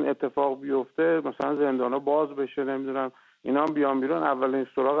موقع این اتفاق بیفته مثلا زندانا باز بشه، نمیدونم اینا هم بیان بیرون، اولین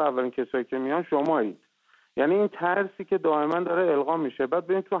سراغ اولین کسایی که میان شمایید. یعنی این ترسی که دائما داره القا میشه. بعد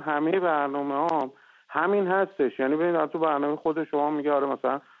ببین تو همه برنامه‌ها همین هستش، یعنی ببین تو برنامه خود شما میگه آره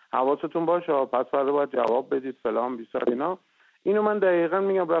مثلا حواستون باشه پس فردا باید جواب بدید فلان بیسار اینا. اینو من دقیقاً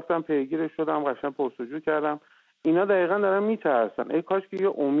میگم رفتم پیگیرش شدم، قشنگ پرسجو کردم. اینا دقیقاً دارن میترسن. ای کاش که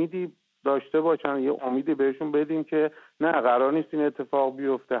یه امیدی داشته باشن، یه امیدی بهشون بدیم که نه قرار نیست این اتفاق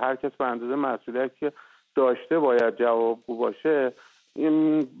بیفته، هر کس به اندازه مسئولیتی که داشته باید جوابگو باشه.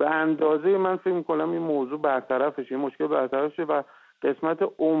 این به اندازه من فکر می‌کنم این موضوع برطرفشه، این مشکل برطرف شه و قسمت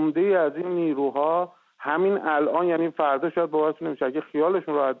عمده از این نیروها همین الان، یعنی فردا شاید باورتون نمیشه اگه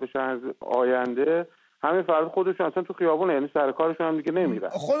خیالشون راحت بشه از آینده، همین فردا خودشون اصلا تو خیابونه، یعنی سر کارشون هم دیگه نمیرن.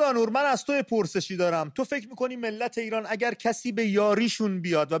 خدا نور من از تو پرسشی دارم. تو فکر میکنی ملت ایران اگر کسی به یاریشون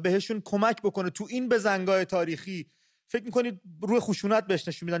بیاد و بهشون کمک بکنه تو این بزنگاه تاریخی، فکر میکنی روی خشونت بهش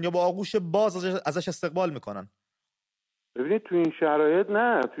نشون میدن یا با آغوش باز ازش استقبال میکنن؟ ببینید تو این شرایط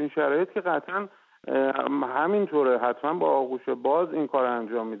نه، تو این شرایط که قطعا همینطوره، حتما با آغوش باز این کار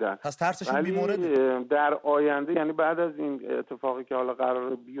انجام میدن. پس ترسشون بی‌مورده. در آینده یعنی بعد از این اتفاقی که حالا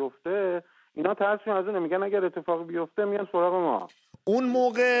قراره بیفته اینا ترسشون از اونه، میگن اگر اتفاقی بیفته میان سراغ ما. اون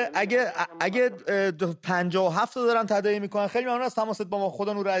موقع اگه 57 تا دارن تداعی میکنن، خیلی ممنون از تماست با ما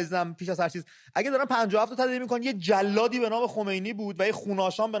خدا نور عزیزم، پیش از هر چیز اگه دارن 57 تا تداعی میکنن، یه جلادی به نام خمینی بود و یه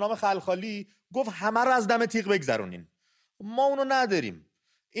خوناشام به نام خلخالی گفت همه رو از دم تیغ بگذرونین. ما اونو نداریم.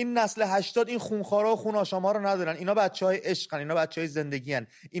 این نسل 80 این خونخوارا و خوناشاما رو ندارن. اینا بچهای عشقن، اینا بچهای زندگیان،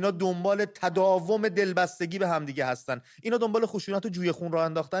 اینا دنبال تداوم دلبستگی به همدیگه هستن، اینا دنبال خشونت و جوی خون راه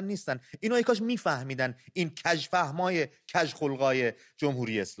انداختن نیستن. اینا ای کاش میفهمیدن این کژفهمای کژخلقای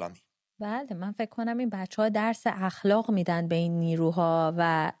جمهوری اسلامی. بله من فکر کنم این بچه‌ها درس اخلاق میدن به این نیروها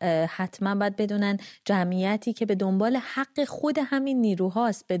و حتما باید بدونن جمعیتی که به دنبال حق خود همین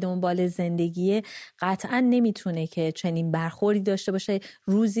نیروهاست، به دنبال زندگی، قطعا نمیتونه که چنین برخوردی داشته باشه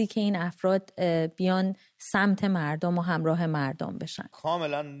روزی که این افراد بیان سمت مردم و همراه مردم بشن.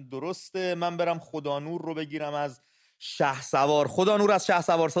 کاملا درسته. من برم خدا نور رو بگیرم از شهسوار. خدا نور از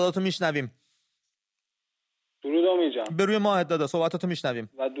شهسوار، صداتو میشنویم. درود امید جان. به روی ماهت دادا، صحبتاتو میشنویم.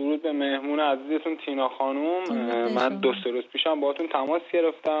 و درود به مهمون عزیزتون تینا خانوم. من 2 روز پیشم باهاتون تماس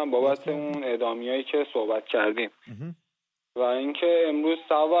گرفتم بابت اون اعدامیایی که صحبت کردیم و اینکه امروز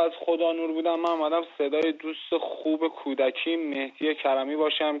صبح از خدا نور بودم، من اومدم صدای دوست خوب کودکی مهدی کرمی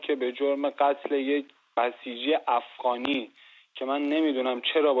باشم که به جرم قتل یک بسیجی افغانی که من نمیدونم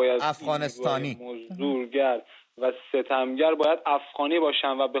چرا باید افغانستانی مزدورگر و ستمگر باید افغانی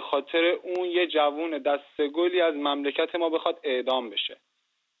باشن و به خاطر اون یه جوون دستگلی از مملکت ما بخواد اعدام بشه.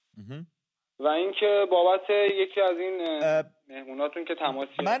 و اینکه بابت یکی از این مهموناتون که تماس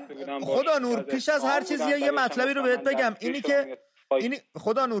گرفته بودم، خدا نور پیش از هر چیزی یه مطلبی رو بهت بگم،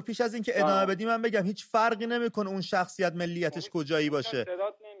 خدا نور پیش از این که ادامه بدی من بگم هیچ فرقی نمیکنه اون شخصیت ملیتش کجایی باشه.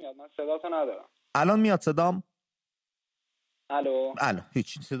 صدات نمیاد، من صداتو ندارم. الان میاد صدام؟ الو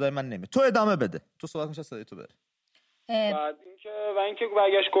هیچ صدای من نمیاد. تو ادامه بده، تو صحبت میشه صدای تو بره. بعد اینکه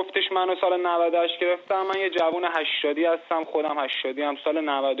برگشت گفتش منو سال 98 گرفتم، من یه جوون 80 هستم، خودم 80 هم. سال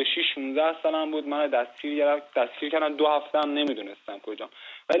 96 16 سالم بود، من دستگیر کردن 2 هفته هم نمیدونستم کجام.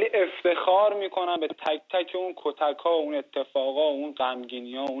 ولی افتخار میکنم به تک تک اون کتک‌ها و اون اتفاقا و اون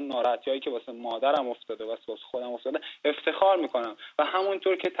غمگینی‌ها و اون ناراحتی‌هایی که واسه مادرم افتاده و واسه خودم افتاده افتخار میکنم و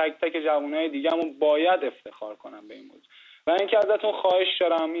همونطور که تک تک جوونای دیگه‌مون باید افتخار کنم به این موضوع. و اینکه ازتون خواهش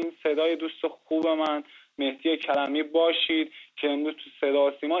دارم این صدای دوست خوب من مهدی کرمی باشید که امروز تو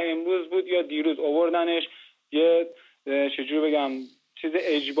صدا سیما، امروز بود یا دیروز آوردنش یه چجوری بگم چیز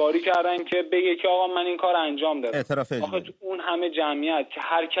اجباری کردن که بگه که آقا من این کار انجام دادم. اعتراف اجباری. آخه تو اون همه جمعیت که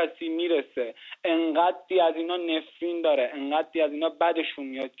هر کسی میرسه انقدری از اینا نفرین داره، انقدری از اینا بدشون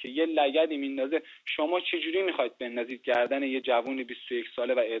میاد که یه لگدی میندازه، شما چجوری میخواید بندازید گردن یه جوون 21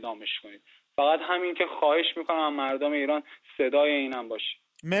 ساله و اعدامش کنید؟ فقط همین که خواهش میکنم مردم ایران صدای اینم باشی.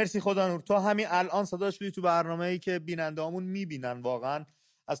 مرسی خدا نور. تو همین الان صداش بودی تو برنامه‌ای که بیننده‌هامون میبینن، واقعا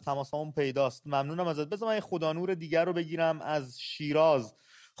از تماسامون پیداست. ممنونم ازت. بذار من خدا نور دیگر رو بگیرم از شیراز.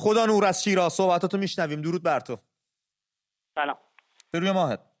 خدا نور از شیراز، صحبتاتو میشنویم. درود بر تو. سلام. به روی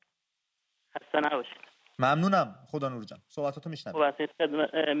ماهت. خسته نباشید. ممنونم خدا نور جان، صحبتاتو میشنویم.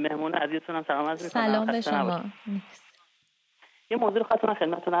 مهمون عزیزتونم سلام عرض می‌کنم. سلام به شما. یه موضوع خاطر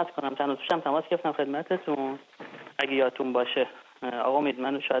خدمتتون عرض کنم. چند روز پیشم تماس گرفتم خدمتتون، اگه یادتون باشه. آقا امید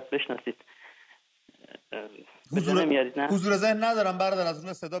منو شاید بشناسید. حضور ذهن ندارم برادر، از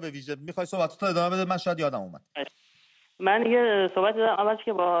اون صدا به ویژه. میخوای صحبتاتو ادامه بده؟ من شاید یادم اومد. من یه صحبت دارم اولش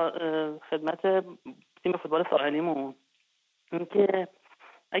که با خدمت تیم فوتبال ساحلیمون، اینکه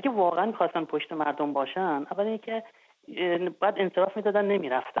اگه واقعا می‌خواستن پشت مردم باشن، اول اینکه بعد انصراف میدادن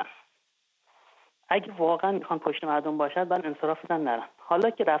نمیرفتن. اگه واقعا میخوان پشت مردم باشن بعد انصراف بدن نرن. حالا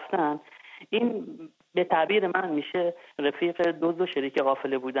که رفتن، این به تعبیر من میشه رفیق دزد و شریک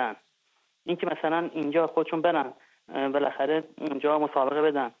قافله بودن. این که مثلا اینجا خودشون برن بالاخره اونجا مسابقه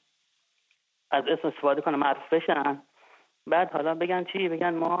بدن، از اسم استفاده کنن، معروف بشن، بعد حالا بگن چی؟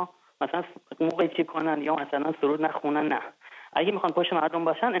 بگن ما مثلا موقعی چی کنن یا مثلا سرود نخونن. نه، اگه میخوان پشت مردم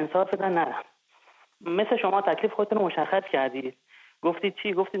باشن انصاف بدن نرن. مثل شما تکلیف خودتون رو مشخص کردید، گفتید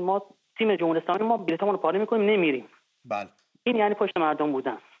چی؟ گفتید ما تیم جمهوری اسلامی ما بلیطمون رو پاره میکنیم نمیریم. بله، این یعنی پشت مردم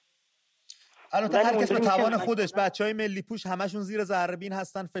بودن. البته هر کس به توان خودش، بچهای ملی پوش همشون زیر ذره بین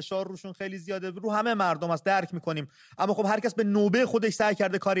هستن، فشار روشون خیلی زیاده، رو همه مردم است، درک میکنیم. اما خب هر کس به نوبه خودش سعی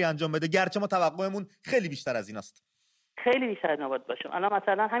کرده کاری انجام بده، گرچه ما توقعمون خیلی بیشتر از این است. خیلی بیشتر از نباید باشه. الان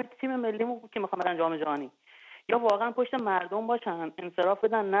مثلا همین تیم ملیمون که میخوام برن جام جهانی، یا واقعا پشت مردم باشن، انصراف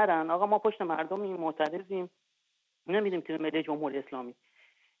بدن نرن، آقا ما پشت مردمیم، معترضیم، نمیدیم تیم ملی جمهوری اسلامی،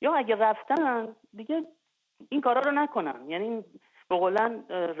 یا اگه رفتن دیگه این کارا رو نکنن. یعنی به قولن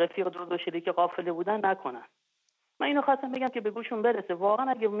رفیق دو شریک قافله بودن نکنن. من اینو خواستم بگم که به گوشون برسه،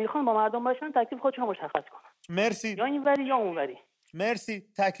 واقعا اگه میخوان با مردم باشن تکلیف خودشون رو مشخص کنن. مرسی. یا اینوری یا اونوری. مرسی.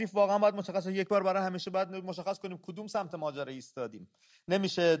 تکلیف واقعا باید مشخص کنیم، یک بار برای همیشه باید مشخص کنیم کدوم سمت ماجرا ایستادیم.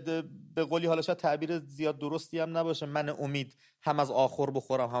 نمیشه به قولی، حالا شاید تعبیر زیاد درستی هم نباشه، من امید هم از آخر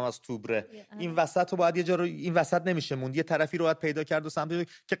بخورم هم از توبره. این وسط رو باید یه جا رو، این وسط نمیشه موند، یه طرفی رو باید پیدا کرد و سمتی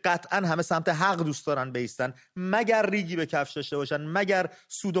که قطعا همه سمت حق دوست دارن بیستن، مگر ریگی به کفش داشته باشن، مگر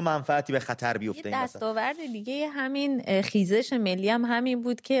سود و منفعتی به خطر بیفته. این دستاورد دیگه همین خیزش ملی هم همین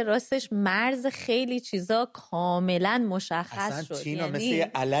بود که راستش مرز خیلی چیزا کاملا مشخص شد. تینا مثل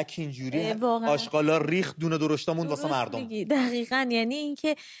الک اینجوری آشغالا ریخت دونه درشتامون واسه مردم. دقیقاً، یعنی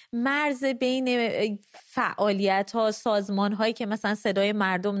اینکه مرز بین فعالیت‌ها، سازمان‌هایی که مثلا صدای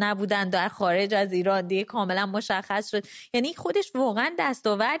مردم نبودن در خارج از ایران دیگه کاملا مشخص شد. یعنی خودش واقعا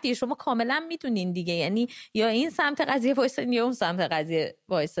دستاوردیه. شما کاملا میدونین دیگه، یعنی یا این سمت قضیه وایسادین یا اون سمت قضیه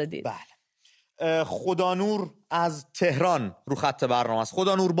وایسادید. بله. خدا نور از تهران رو خط برنامه است.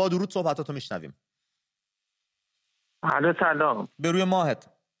 خدا نور با درود، صحبتاتو میشنویم. الو سلام. به روی ماهت.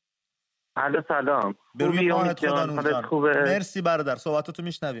 الو سلام. به روی ماهت خدا نور خوبه. مرسی برادر، صحبتاتو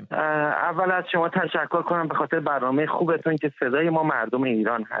میشنویم. اول از شما تشکر کنم به خاطر برنامه خوبتون که صدای ما مردم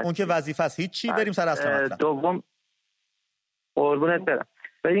ایران هست. اون که وظیفه است. هیچ بریم سر اصل مطلب. دوم قربونت برم.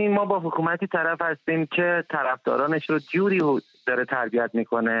 ببین ما با حکومتی طرف هستیم که طرفدارانش رو جوری داره تربیت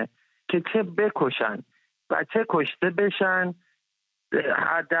میکنه که چه بکشن و چه کشته بشن،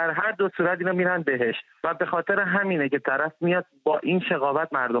 در هر دو صورت اینا میرن بهشت و به خاطر همینه که طرف میاد با این شقاوت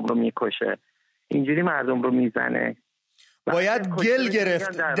مردم رو میکشه، اینجوری مردم رو میزنه. باید گل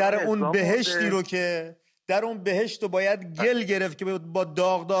گرفت در اون بهشتی رو که در اون بهشت رو باید گل گرفت که با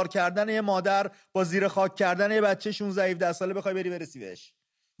داغدار کردن یه مادر، با زیر خاک کردن یه بچه 16-17 ساله بخوای بری برسی بهش.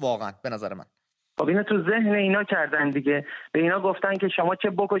 واقعا به نظر من خب اینو تو ذهن اینا کردن دیگه. به اینا گفتن که شما چه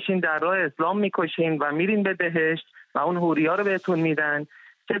بکشین در راه اسلام میکشین و میرین به بهشت و اون حوریا رو بهتون میدن،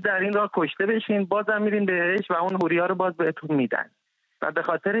 چه در این راه کشته بشین بازم میرین بهشت و اون حوریا رو باز بهتون میدن. و به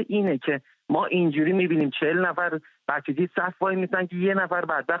خاطر اینه که ما اینجوری میبینیم 40 نفر بچگی صف وای میسن که یه نفر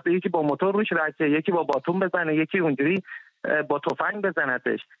بدبخت یکی با موتور روش رکه، یکی با باتون بزنه، یکی اونجوری با تفنگ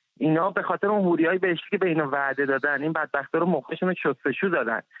بزنتش. اینا به خاطر اون حوریای بهشتی که به اینا وعده دادن، این بدبختا رو مخشون رو شستشو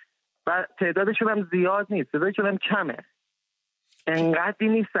دادن و تعدادشون هم زیاد نیست، تعدادشون هم کمه. انقدری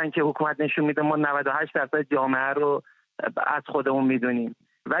نیستن که حکومت نشون میده ما 98% جامعه رو از خودمون میدونیم،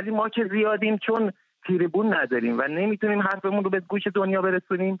 ولی ما که زیادیم چون تریبون نداریم و نمیتونیم حرفمون رو به گوش دنیا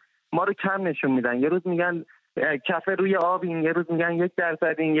برسونیم، ما رو کم نشون میدن. یه روز میگن کف روی آبین، یه روز میگن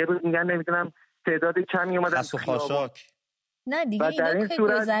 1%، یه روز میگن نمیدونم تعداد کمی اومدن خاشاک. نه دیگه اینا که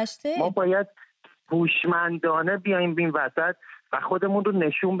گذشته. ما باید هوشمندانه بیایم این وسط و خودمون رو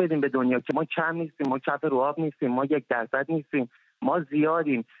نشون بدیم به دنیا که ما کم نیستیم، ما کف رو آب نیستیم، ما 1% نیستیم، ما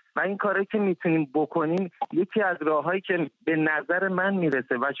زیادیم. و این کاری که میتونیم بکنیم، یکی از راههایی که به نظر من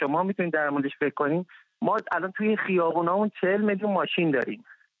میرسه و شما میتونید در موردش فکر کنیم، ما الان توی خیابونامون 40 میلیون ماشین داریم،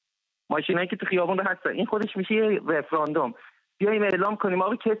 ماشینایی که تو خیابون رو هستن. این خودش میشه یه رفراندوم. بیایم اعلام کنیم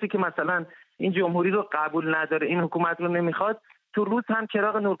آقا کسی که مثلا این جمهوری رو قبول نداره، این حکومت رو نمیخواد، تو روز هم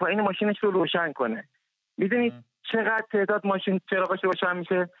چراغ نورپایین ماشینش رو روشن کنه. میدونید چقدر تعداد ماشین چراغش روشن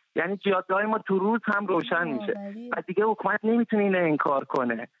میشه؟ یعنی جاده‌های ما تو روز هم روشن میشه و دیگه حکومت نمیتونه اینو انکار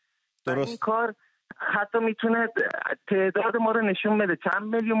کنه. درست. این کار حتی میتونه تعداد ما رو نشون بده، چند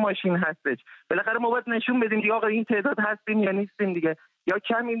میلیون ماشین هستش. بالاخره ما باید نشون بدیم دیگه آقا این تعداد هستیم یا نیستیم دیگه، یا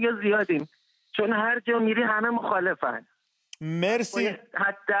کمیم یا زیادیم، چون هر جا میری همه مخالفن. مرسی.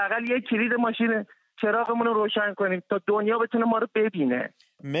 حداقل یک کلید ماشین چراغمون رو روشن کنیم تا دنیا بتونه ما رو ببینه.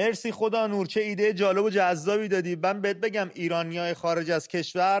 مرسی خدا نور، چه ایده جالب و جذابی دادی. من بهت بگم ایرانیای خارج از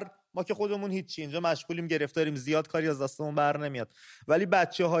کشور، ما که خودمون هیچی اینجا مشغولیم، گرفتاریم، زیاد کاری از دستمون بر نمیاد، ولی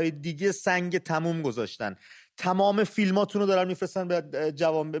بچه‌های دیگه سنگ تموم گذاشتن. تمام فیلماتون رو دارن میفرستن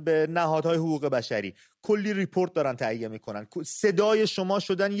به نهادهای حقوق بشری، کلی ریپورت دارن تهیه میکنن، صدای شما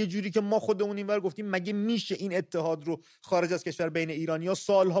شدن یه جوری که ما خودمون اینور گفتیم مگه میشه این اتحاد رو خارج از کشور بین ایرانی‌ها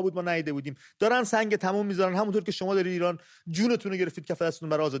سالها بود ما ندیده بودیم. دارن سنگ تموم میذارن، همونطور که شما دارید ایران جونتون رو گرفتید کف دستتون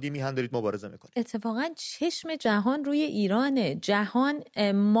برای آزادی میهن دارید مبارزه میکنید. اتفاقا چشم جهان روی ایرانه. جهان،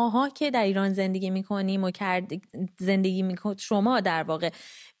 ماها که در ایران زندگی میکنیم و زندگی میکنیم، شما در واقع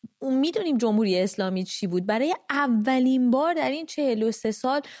میدونیم جمهوری اسلامی چی بود. برای اولین بار در این 43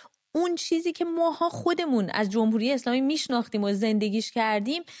 سال اون چیزی که ماها خودمون از جمهوری اسلامی میشناختیم و زندگیش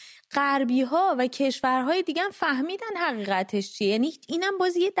کردیم، غربی ها و کشورهای دیگه هم فهمیدن حقیقتش چیه. یعنی اینم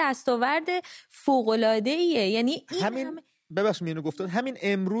باز یه دستاورد فوق‌العاده‌ایه. یعنی این ببخشید اینو گفتم، همین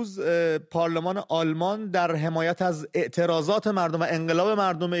امروز پارلمان آلمان در حمایت از اعتراضات مردم و انقلاب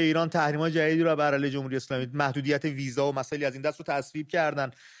مردم ایران تحریم‌های جدیدی رو بر علیه جمهوری اسلامی، محدودیت ویزا و مسائلی از این دست رو تصویب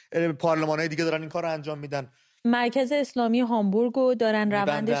کردن. پارلمان‌های دیگه دارن این کارو انجام میدن. مرکز اسلامی هامبورگو دارن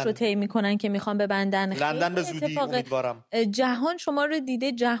روندش رو طی میکنن که میخوان ببندن. لندن به زودی امیدوارم. جهان شما رو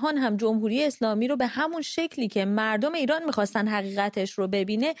دیده، جهان هم جمهوری اسلامی رو به همون شکلی که مردم ایران میخواستن حقیقتش رو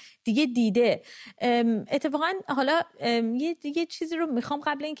ببینه دیگه دیده. اتفاقا حالا یه چیزی رو میخوام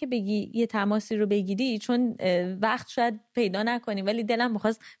قبل اینکه بگی یه تماسی رو بگیری، چون وقت شاید پیدا نکنیم، ولی دلم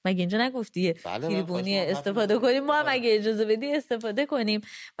میخواست مگه اینجا نگفتی تریبونی استفاده کنیم، ما هم اگه اجازه بدی استفاده کنیم.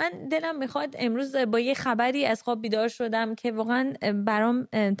 من دلم میخواد امروز با یه خبری از خواب بیدار شدم که واقعا برام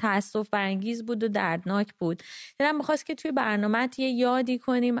تأسف برانگیز بود و دردناک بود. دلم میخواست که توی برنامه‌ت یه یادی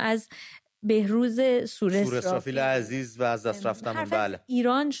کنیم از بهروز سوراسرافیل عزیز و از دست رفتمون. بله،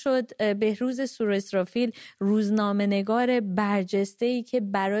 ایران شد. بهروز سوراسرافیل روزنامه‌نگار برجسته‌ای که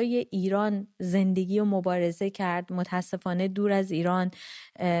برای ایران زندگی و مبارزه کرد، متاسفانه دور از ایران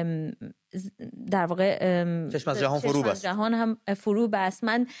در واقع چشم از جهان فرو بست. جهان هم فرو بست.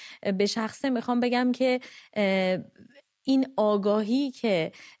 من به شخصه میخوام بگم که این آگاهی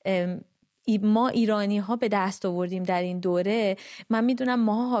که ما ایرانی ها به دست آوردیم در این دوره. من میدونم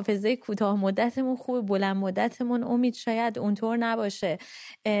ما حافظه کوتاه مدتمون خوب، بلند مدتمون امید شاید اونطور نباشه.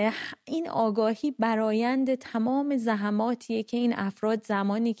 این آگاهی برآیند تمام زحماتیه که این افراد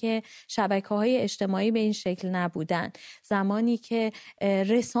زمانی که شبکه‌های اجتماعی به این شکل نبودن، زمانی که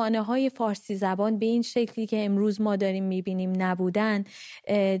رسانه‌های فارسی زبان به این شکلی که امروز ما داریم میبینیم نبودن،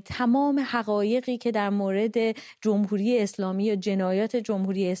 تمام حقایقی که در مورد جمهوری اسلامی یا جنایات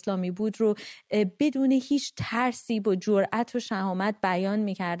جمهوری اسلامی بود رو بدون هیچ ترسی با جرأت و شهامت بیان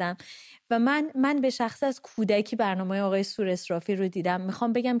میکردم. و من به شخص از کودکی برنامه آقای سور اسرافی رو دیدم.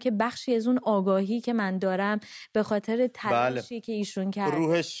 میخوام بگم که بخشی از اون آگاهی که من دارم به خاطر تلاشی که ایشون کرد،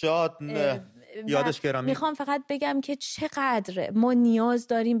 روحش شاد، یادش گرامی. میخوام فقط بگم که چقدر ما نیاز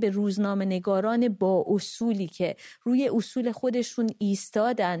داریم به روزنامه نگاران با اصولی که روی اصول خودشون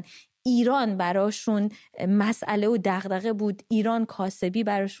ایستادن. ایران براشون مسئله و دغدغه بود، ایران کاسبی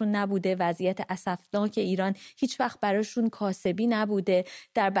براشون نبوده، وضعیت اسفناک ایران هیچ وقت براشون کاسبی نبوده،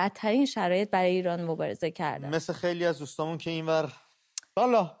 در بدترین شرایط برای ایران مبارزه کردن، مثل خیلی از دوستامون که اینور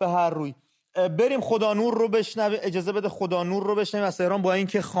والا به هر روی. بریم خدانور رو بشنویم، اجازه بده خدانور رو بشنویم از تهران. با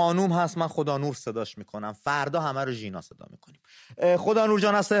اینکه خانوم هست من خدانور صداش میکنم، فردا همه رو ژینا صدا میکنیم. خدانور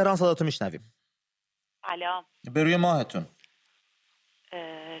جان از تهران صداتو میشنویم. سلام، به روی ماهتون.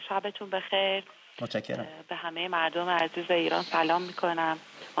 شبتون بخیر. متشکرم. به همه مردم عزیز ایران سلام میکنم.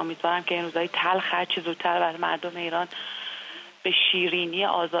 امیدوارم که این روزهای تلخ هر چه زودتر برای مردم ایران به شیرینی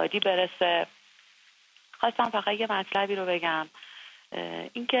آزادی برسه. خواستم فقط یه مطلبی رو بگم،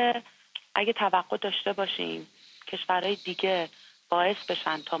 اینکه اگه توقع داشته باشیم کشورهای دیگه باعث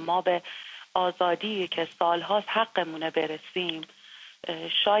بشن تا ما به آزادی که سالهاست حقمونه برسیم،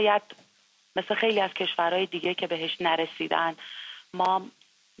 شاید مثل خیلی از کشورهای دیگه که بهش نرسیدن ما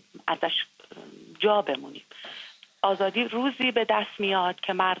ازش جا بمونیم. آزادی روزی به دست میاد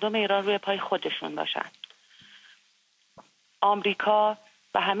که مردم ایران روی پای خودشون باشن. آمریکا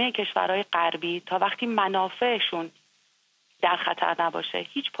و همه کشورهای غربی تا وقتی منافعشون در خطر نباشه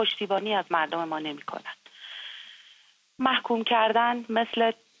هیچ پشتیبانی از مردم ما نمی کنن. محکوم کردن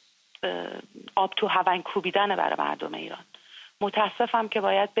مثل آب تو هون کوبیدن برای مردم ایران. متاسفم که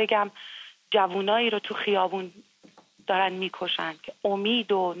باید بگم جوانایی رو تو خیابون دارن میکشن که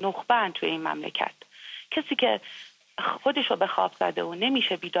امید و نخبه‌اند تو این مملکت. کسی که خودشو به خواب زده و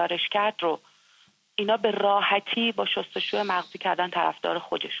نمیشه بیدارش کرد رو اینا به راحتی با شستشوی مغزی کردن طرفدار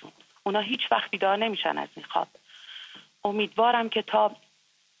خودشون. اونا هیچ وقت بیدار نمیشن از این خواب. امیدوارم که تا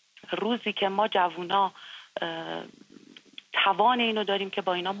روزی که ما جوونا توان اینو داریم که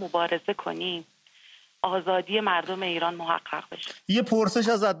با اینا مبارزه کنیم، آزادی مردم ایران محقق بشه. یه پرسش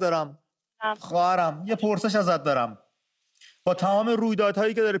ازت دارم خواهرم، یه پرسش ازت دارم. با تمام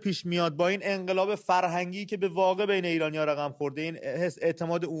رویدادهایی که داره پیش میاد، با این انقلاب فرهنگی که به واقع بین ایرانی‌ها رقم خورده، این حس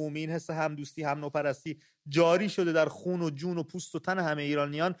اعتماد عمومی، این حس همدوستی، هم نوپرستی جاری شده در خون و جون و پوست و تن همه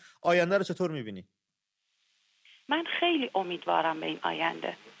ایرانیان، آینده رو چطور می‌بینی؟ من خیلی امیدوارم به این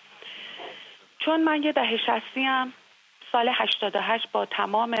آینده، چون من یه دهه 60ام. سال 88 با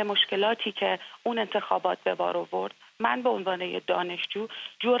تمام مشکلاتی که اون انتخابات به بار آورد، من به عنوان یه دانشجو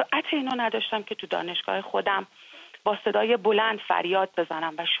جرأت اینو نداشتم که تو دانشگاه خودم با صدای بلند فریاد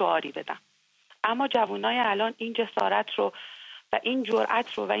بزنم و شعاری بدم. اما جوانای الان این جسارت رو و این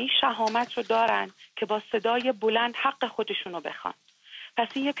جرأت رو و این شهامت رو دارن که با صدای بلند حق خودشون رو بخوان. پس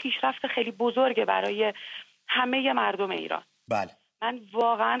این یه پیشرفت خیلی بزرگه برای همه مردم ایران. بله. من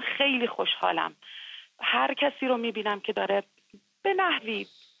واقعا خیلی خوشحالم. هر کسی رو میبینم که داره به نحوی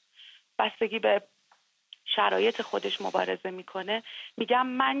بستگی به شرایط خودش مبارزه میکنه، میگم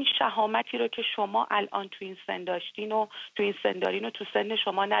من شهامتی رو که شما الان تو این سن داشتین و تو این سن دارین و تو سن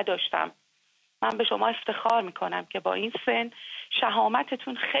شما نداشتم. من به شما افتخار میکنم که با این سن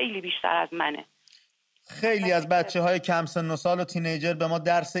شهامتتون خیلی بیشتر از منه. خیلی از بچه‌های کم سن و سال و تینیجر به ما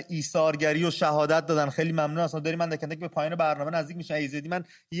درس ایثارگری و شهادت دادن. خیلی ممنون اصلا داریم. من دکندک به پایان برنامه نزدیک میشم. ایزدی من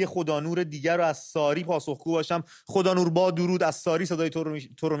یه خدانور دیگر رو از ساری پاسخگو باشم. خدانور با درود از ساری صدای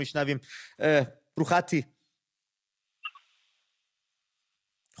تو رو میشنویم. رو خطی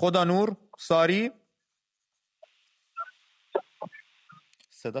خدانور ساری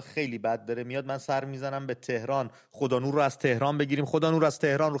صدا خیلی بد داره میاد. من سر میزنم به تهران. خدانور رو از تهران بگیریم. خدانور از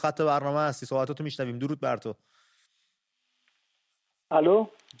تهران رو خط برنامه هستی، صحبتاتو میشنویم. درود بر تو. الو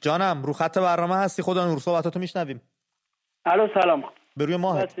جانم، رو خط برنامه هستی خدانور، صحبتاتو میشنویم. الو سلام. به روی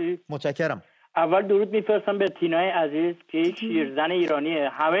ماهت. متشکرم. اول درود میفرستم به تینای عزیز که شیرزن ایرانیه.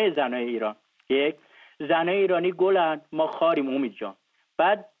 همه زنای ایران یک زنای ایرانی گلن، ما خاریم امید جان.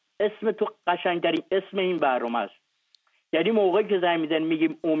 بعد اسم تو قشنگترین اسم این برنامه است. یعنی موقعی که زنگ میزنیم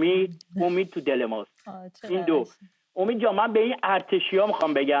میگیم امید، امید تو دل ماست. این دو. امید جان من به این ارتشی‌ها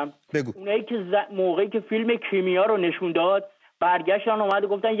میخوام بگم بگو. اونایی که موقعی که فیلم کیمیا رو نشون داد برگشتن اومد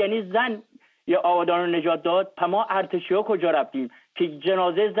گفتن یعنی زن یا آبادان رو نجات داد، ما ارتشی‌ها کجا رفتیم که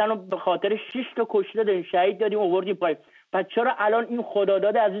جنازه زن رو به خاطر 6 تا کشته دادیم، شهید دادیم، آوردیم پای. پس چرا الان این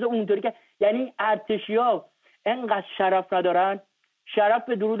خداداد عزیز اونطوری که یعنی ارتشی‌ها انقدر شرف ندارن؟ شرف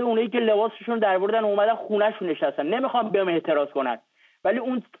به درود اونایی که لباسشون درآوردن اومدن خونه‌شون نشستن. نمیخوام بهم اعتراض کنن، ولی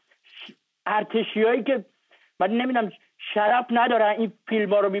اون ارتشیایی که من نمیدونم شرف ندارن این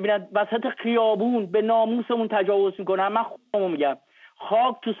فیلم‌ها رو می‌بینن وسط خیابون به ناموسمون تجاوز می‌کنن. من خودم میگم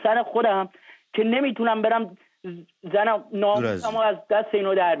خاک تو سر خودم که نمیتونم برم زنم ناموسمو از دست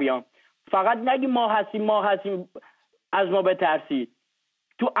اینو در بیام. فقط نگی ما هستیم از ما بترسید،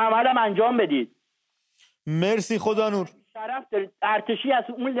 تو عملم انجام بدید. مرسی خدا نور. شرف داره، ارتشی هست،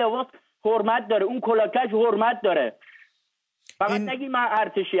 اون لباس حرمت داره، اون کلاکش حرمت داره. فقط نگی من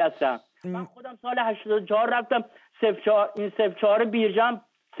ارتشی هستم. من خودم سال 84 رفتم صف 4 بیرجم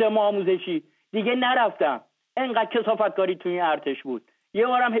 3 ماه آموزشی، دیگه نرفتم. انقدر کثافتکاری تو این ارتش بود. یه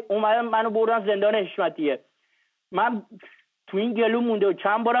بارم اومدم منو بردن زندان حشمتیه، من تو این گلو مونده و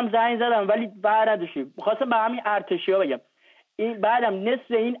چند بارم زنگ زدم ولی بر نداشتیم. می‌خواستم به همین ارتشی‌ها بگم این بعدم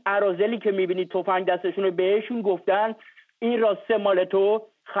نصف این اراذلی که می‌بینی تفنگ دستشون رو بهشون گفتن این راسته مال تو،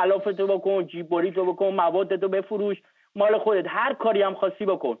 خلافتو بکن، جیبوریتو بکن، موادتو بفروش، مال خودت، هر کاری هم خواستی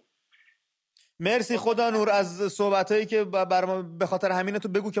بکن. مرسی خدا نور از صحبتایی که برام به خاطر همینه. تو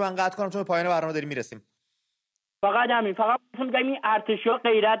بگو که من قطع کنم چون به پایان برنامه داریم میرسیم. فقط همین، فقط میگم این ارتشی‌ها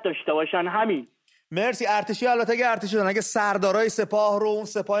غیرت داشته باشن، همین. مرسی. ارتشی البته اگه ارتشی دارن، اگه سردارای سپاه رو، اون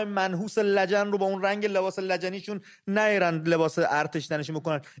سپاه منحوس لجن رو با اون رنگ لباس لجنیشون نیرن لباس ارتش تنشون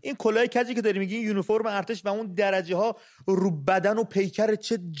بکنن، این کلاه کجی که داری میگی یونیفرم ارتش و اون درجه ها رو بدن و پیکر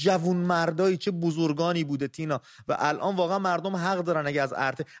چه جوون مردایی چه بزرگانی بوده تینا. و الان واقعا مردم حق دارن اگه از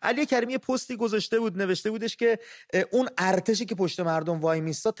ارتش. علی کریمی پستی گذاشته بود، نوشته بودش که اون ارتشی که پشت مردم وای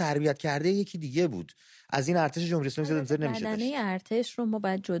میستا تربیت کرده یکی دیگه بود. از این ارتش جمهوری اسلامی زیاد انتظار نمیشه. بدنه ارتش رو ما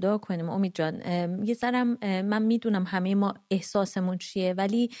باید جدا کنیم. امید جان یه ذرم من میدونم همه ما احساسمون چیه،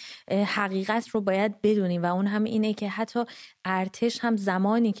 ولی حقیقت رو باید بدونیم و اون هم اینه که حتی ارتش هم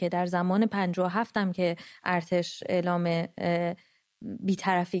زمانی که در زمان 57 هم که ارتش اعلام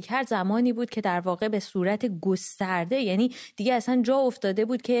بی‌طرفی کرد، زمانی بود که در واقع به صورت گسترده، یعنی دیگه اصلا جا افتاده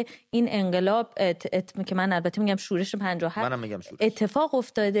بود که این انقلاب که من البته میگم شورش 57 اتفاق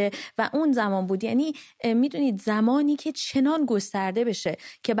افتاده و اون زمان بود. یعنی میدونید زمانی که چنان گسترده بشه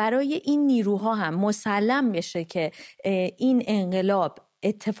که برای این نیروها هم مسلم بشه که این انقلاب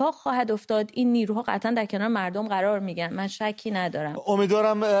اتفاق خواهد افتاد، این نیروها قطعا در کنار مردم قرار میگن، من شکی ندارم.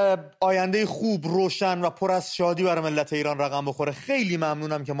 امیدوارم آینده خوب، روشن و پر از شادی برای ملت ایران رقم بخوره. خیلی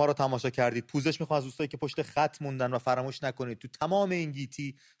ممنونم که ما رو تماشا کردید. پوزش میخوام از دوستایی که پشت خط موندن و فراموش نکنید تو تمام این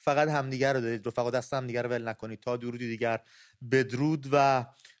گیتی فقط همدیگر رو دارید، رفقا دست همدیگر رو ول نکنید. تا درودی دیگر، بدرود و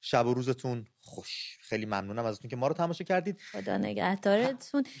شب و روزتون خوش. خیلی ممنونم ازتون که ما رو تماشا کردید. خدا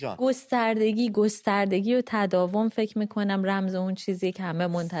نگهدارتون. گستردگی و تداوم فکر میکنم رمز اون چیزی که همه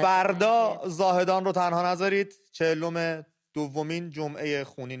منتظر. فردا زاهدان رو تنها نذارید. 42مین جمعه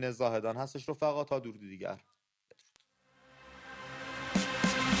خونین زاهدان هستش رفقا. تا درودی دیگر.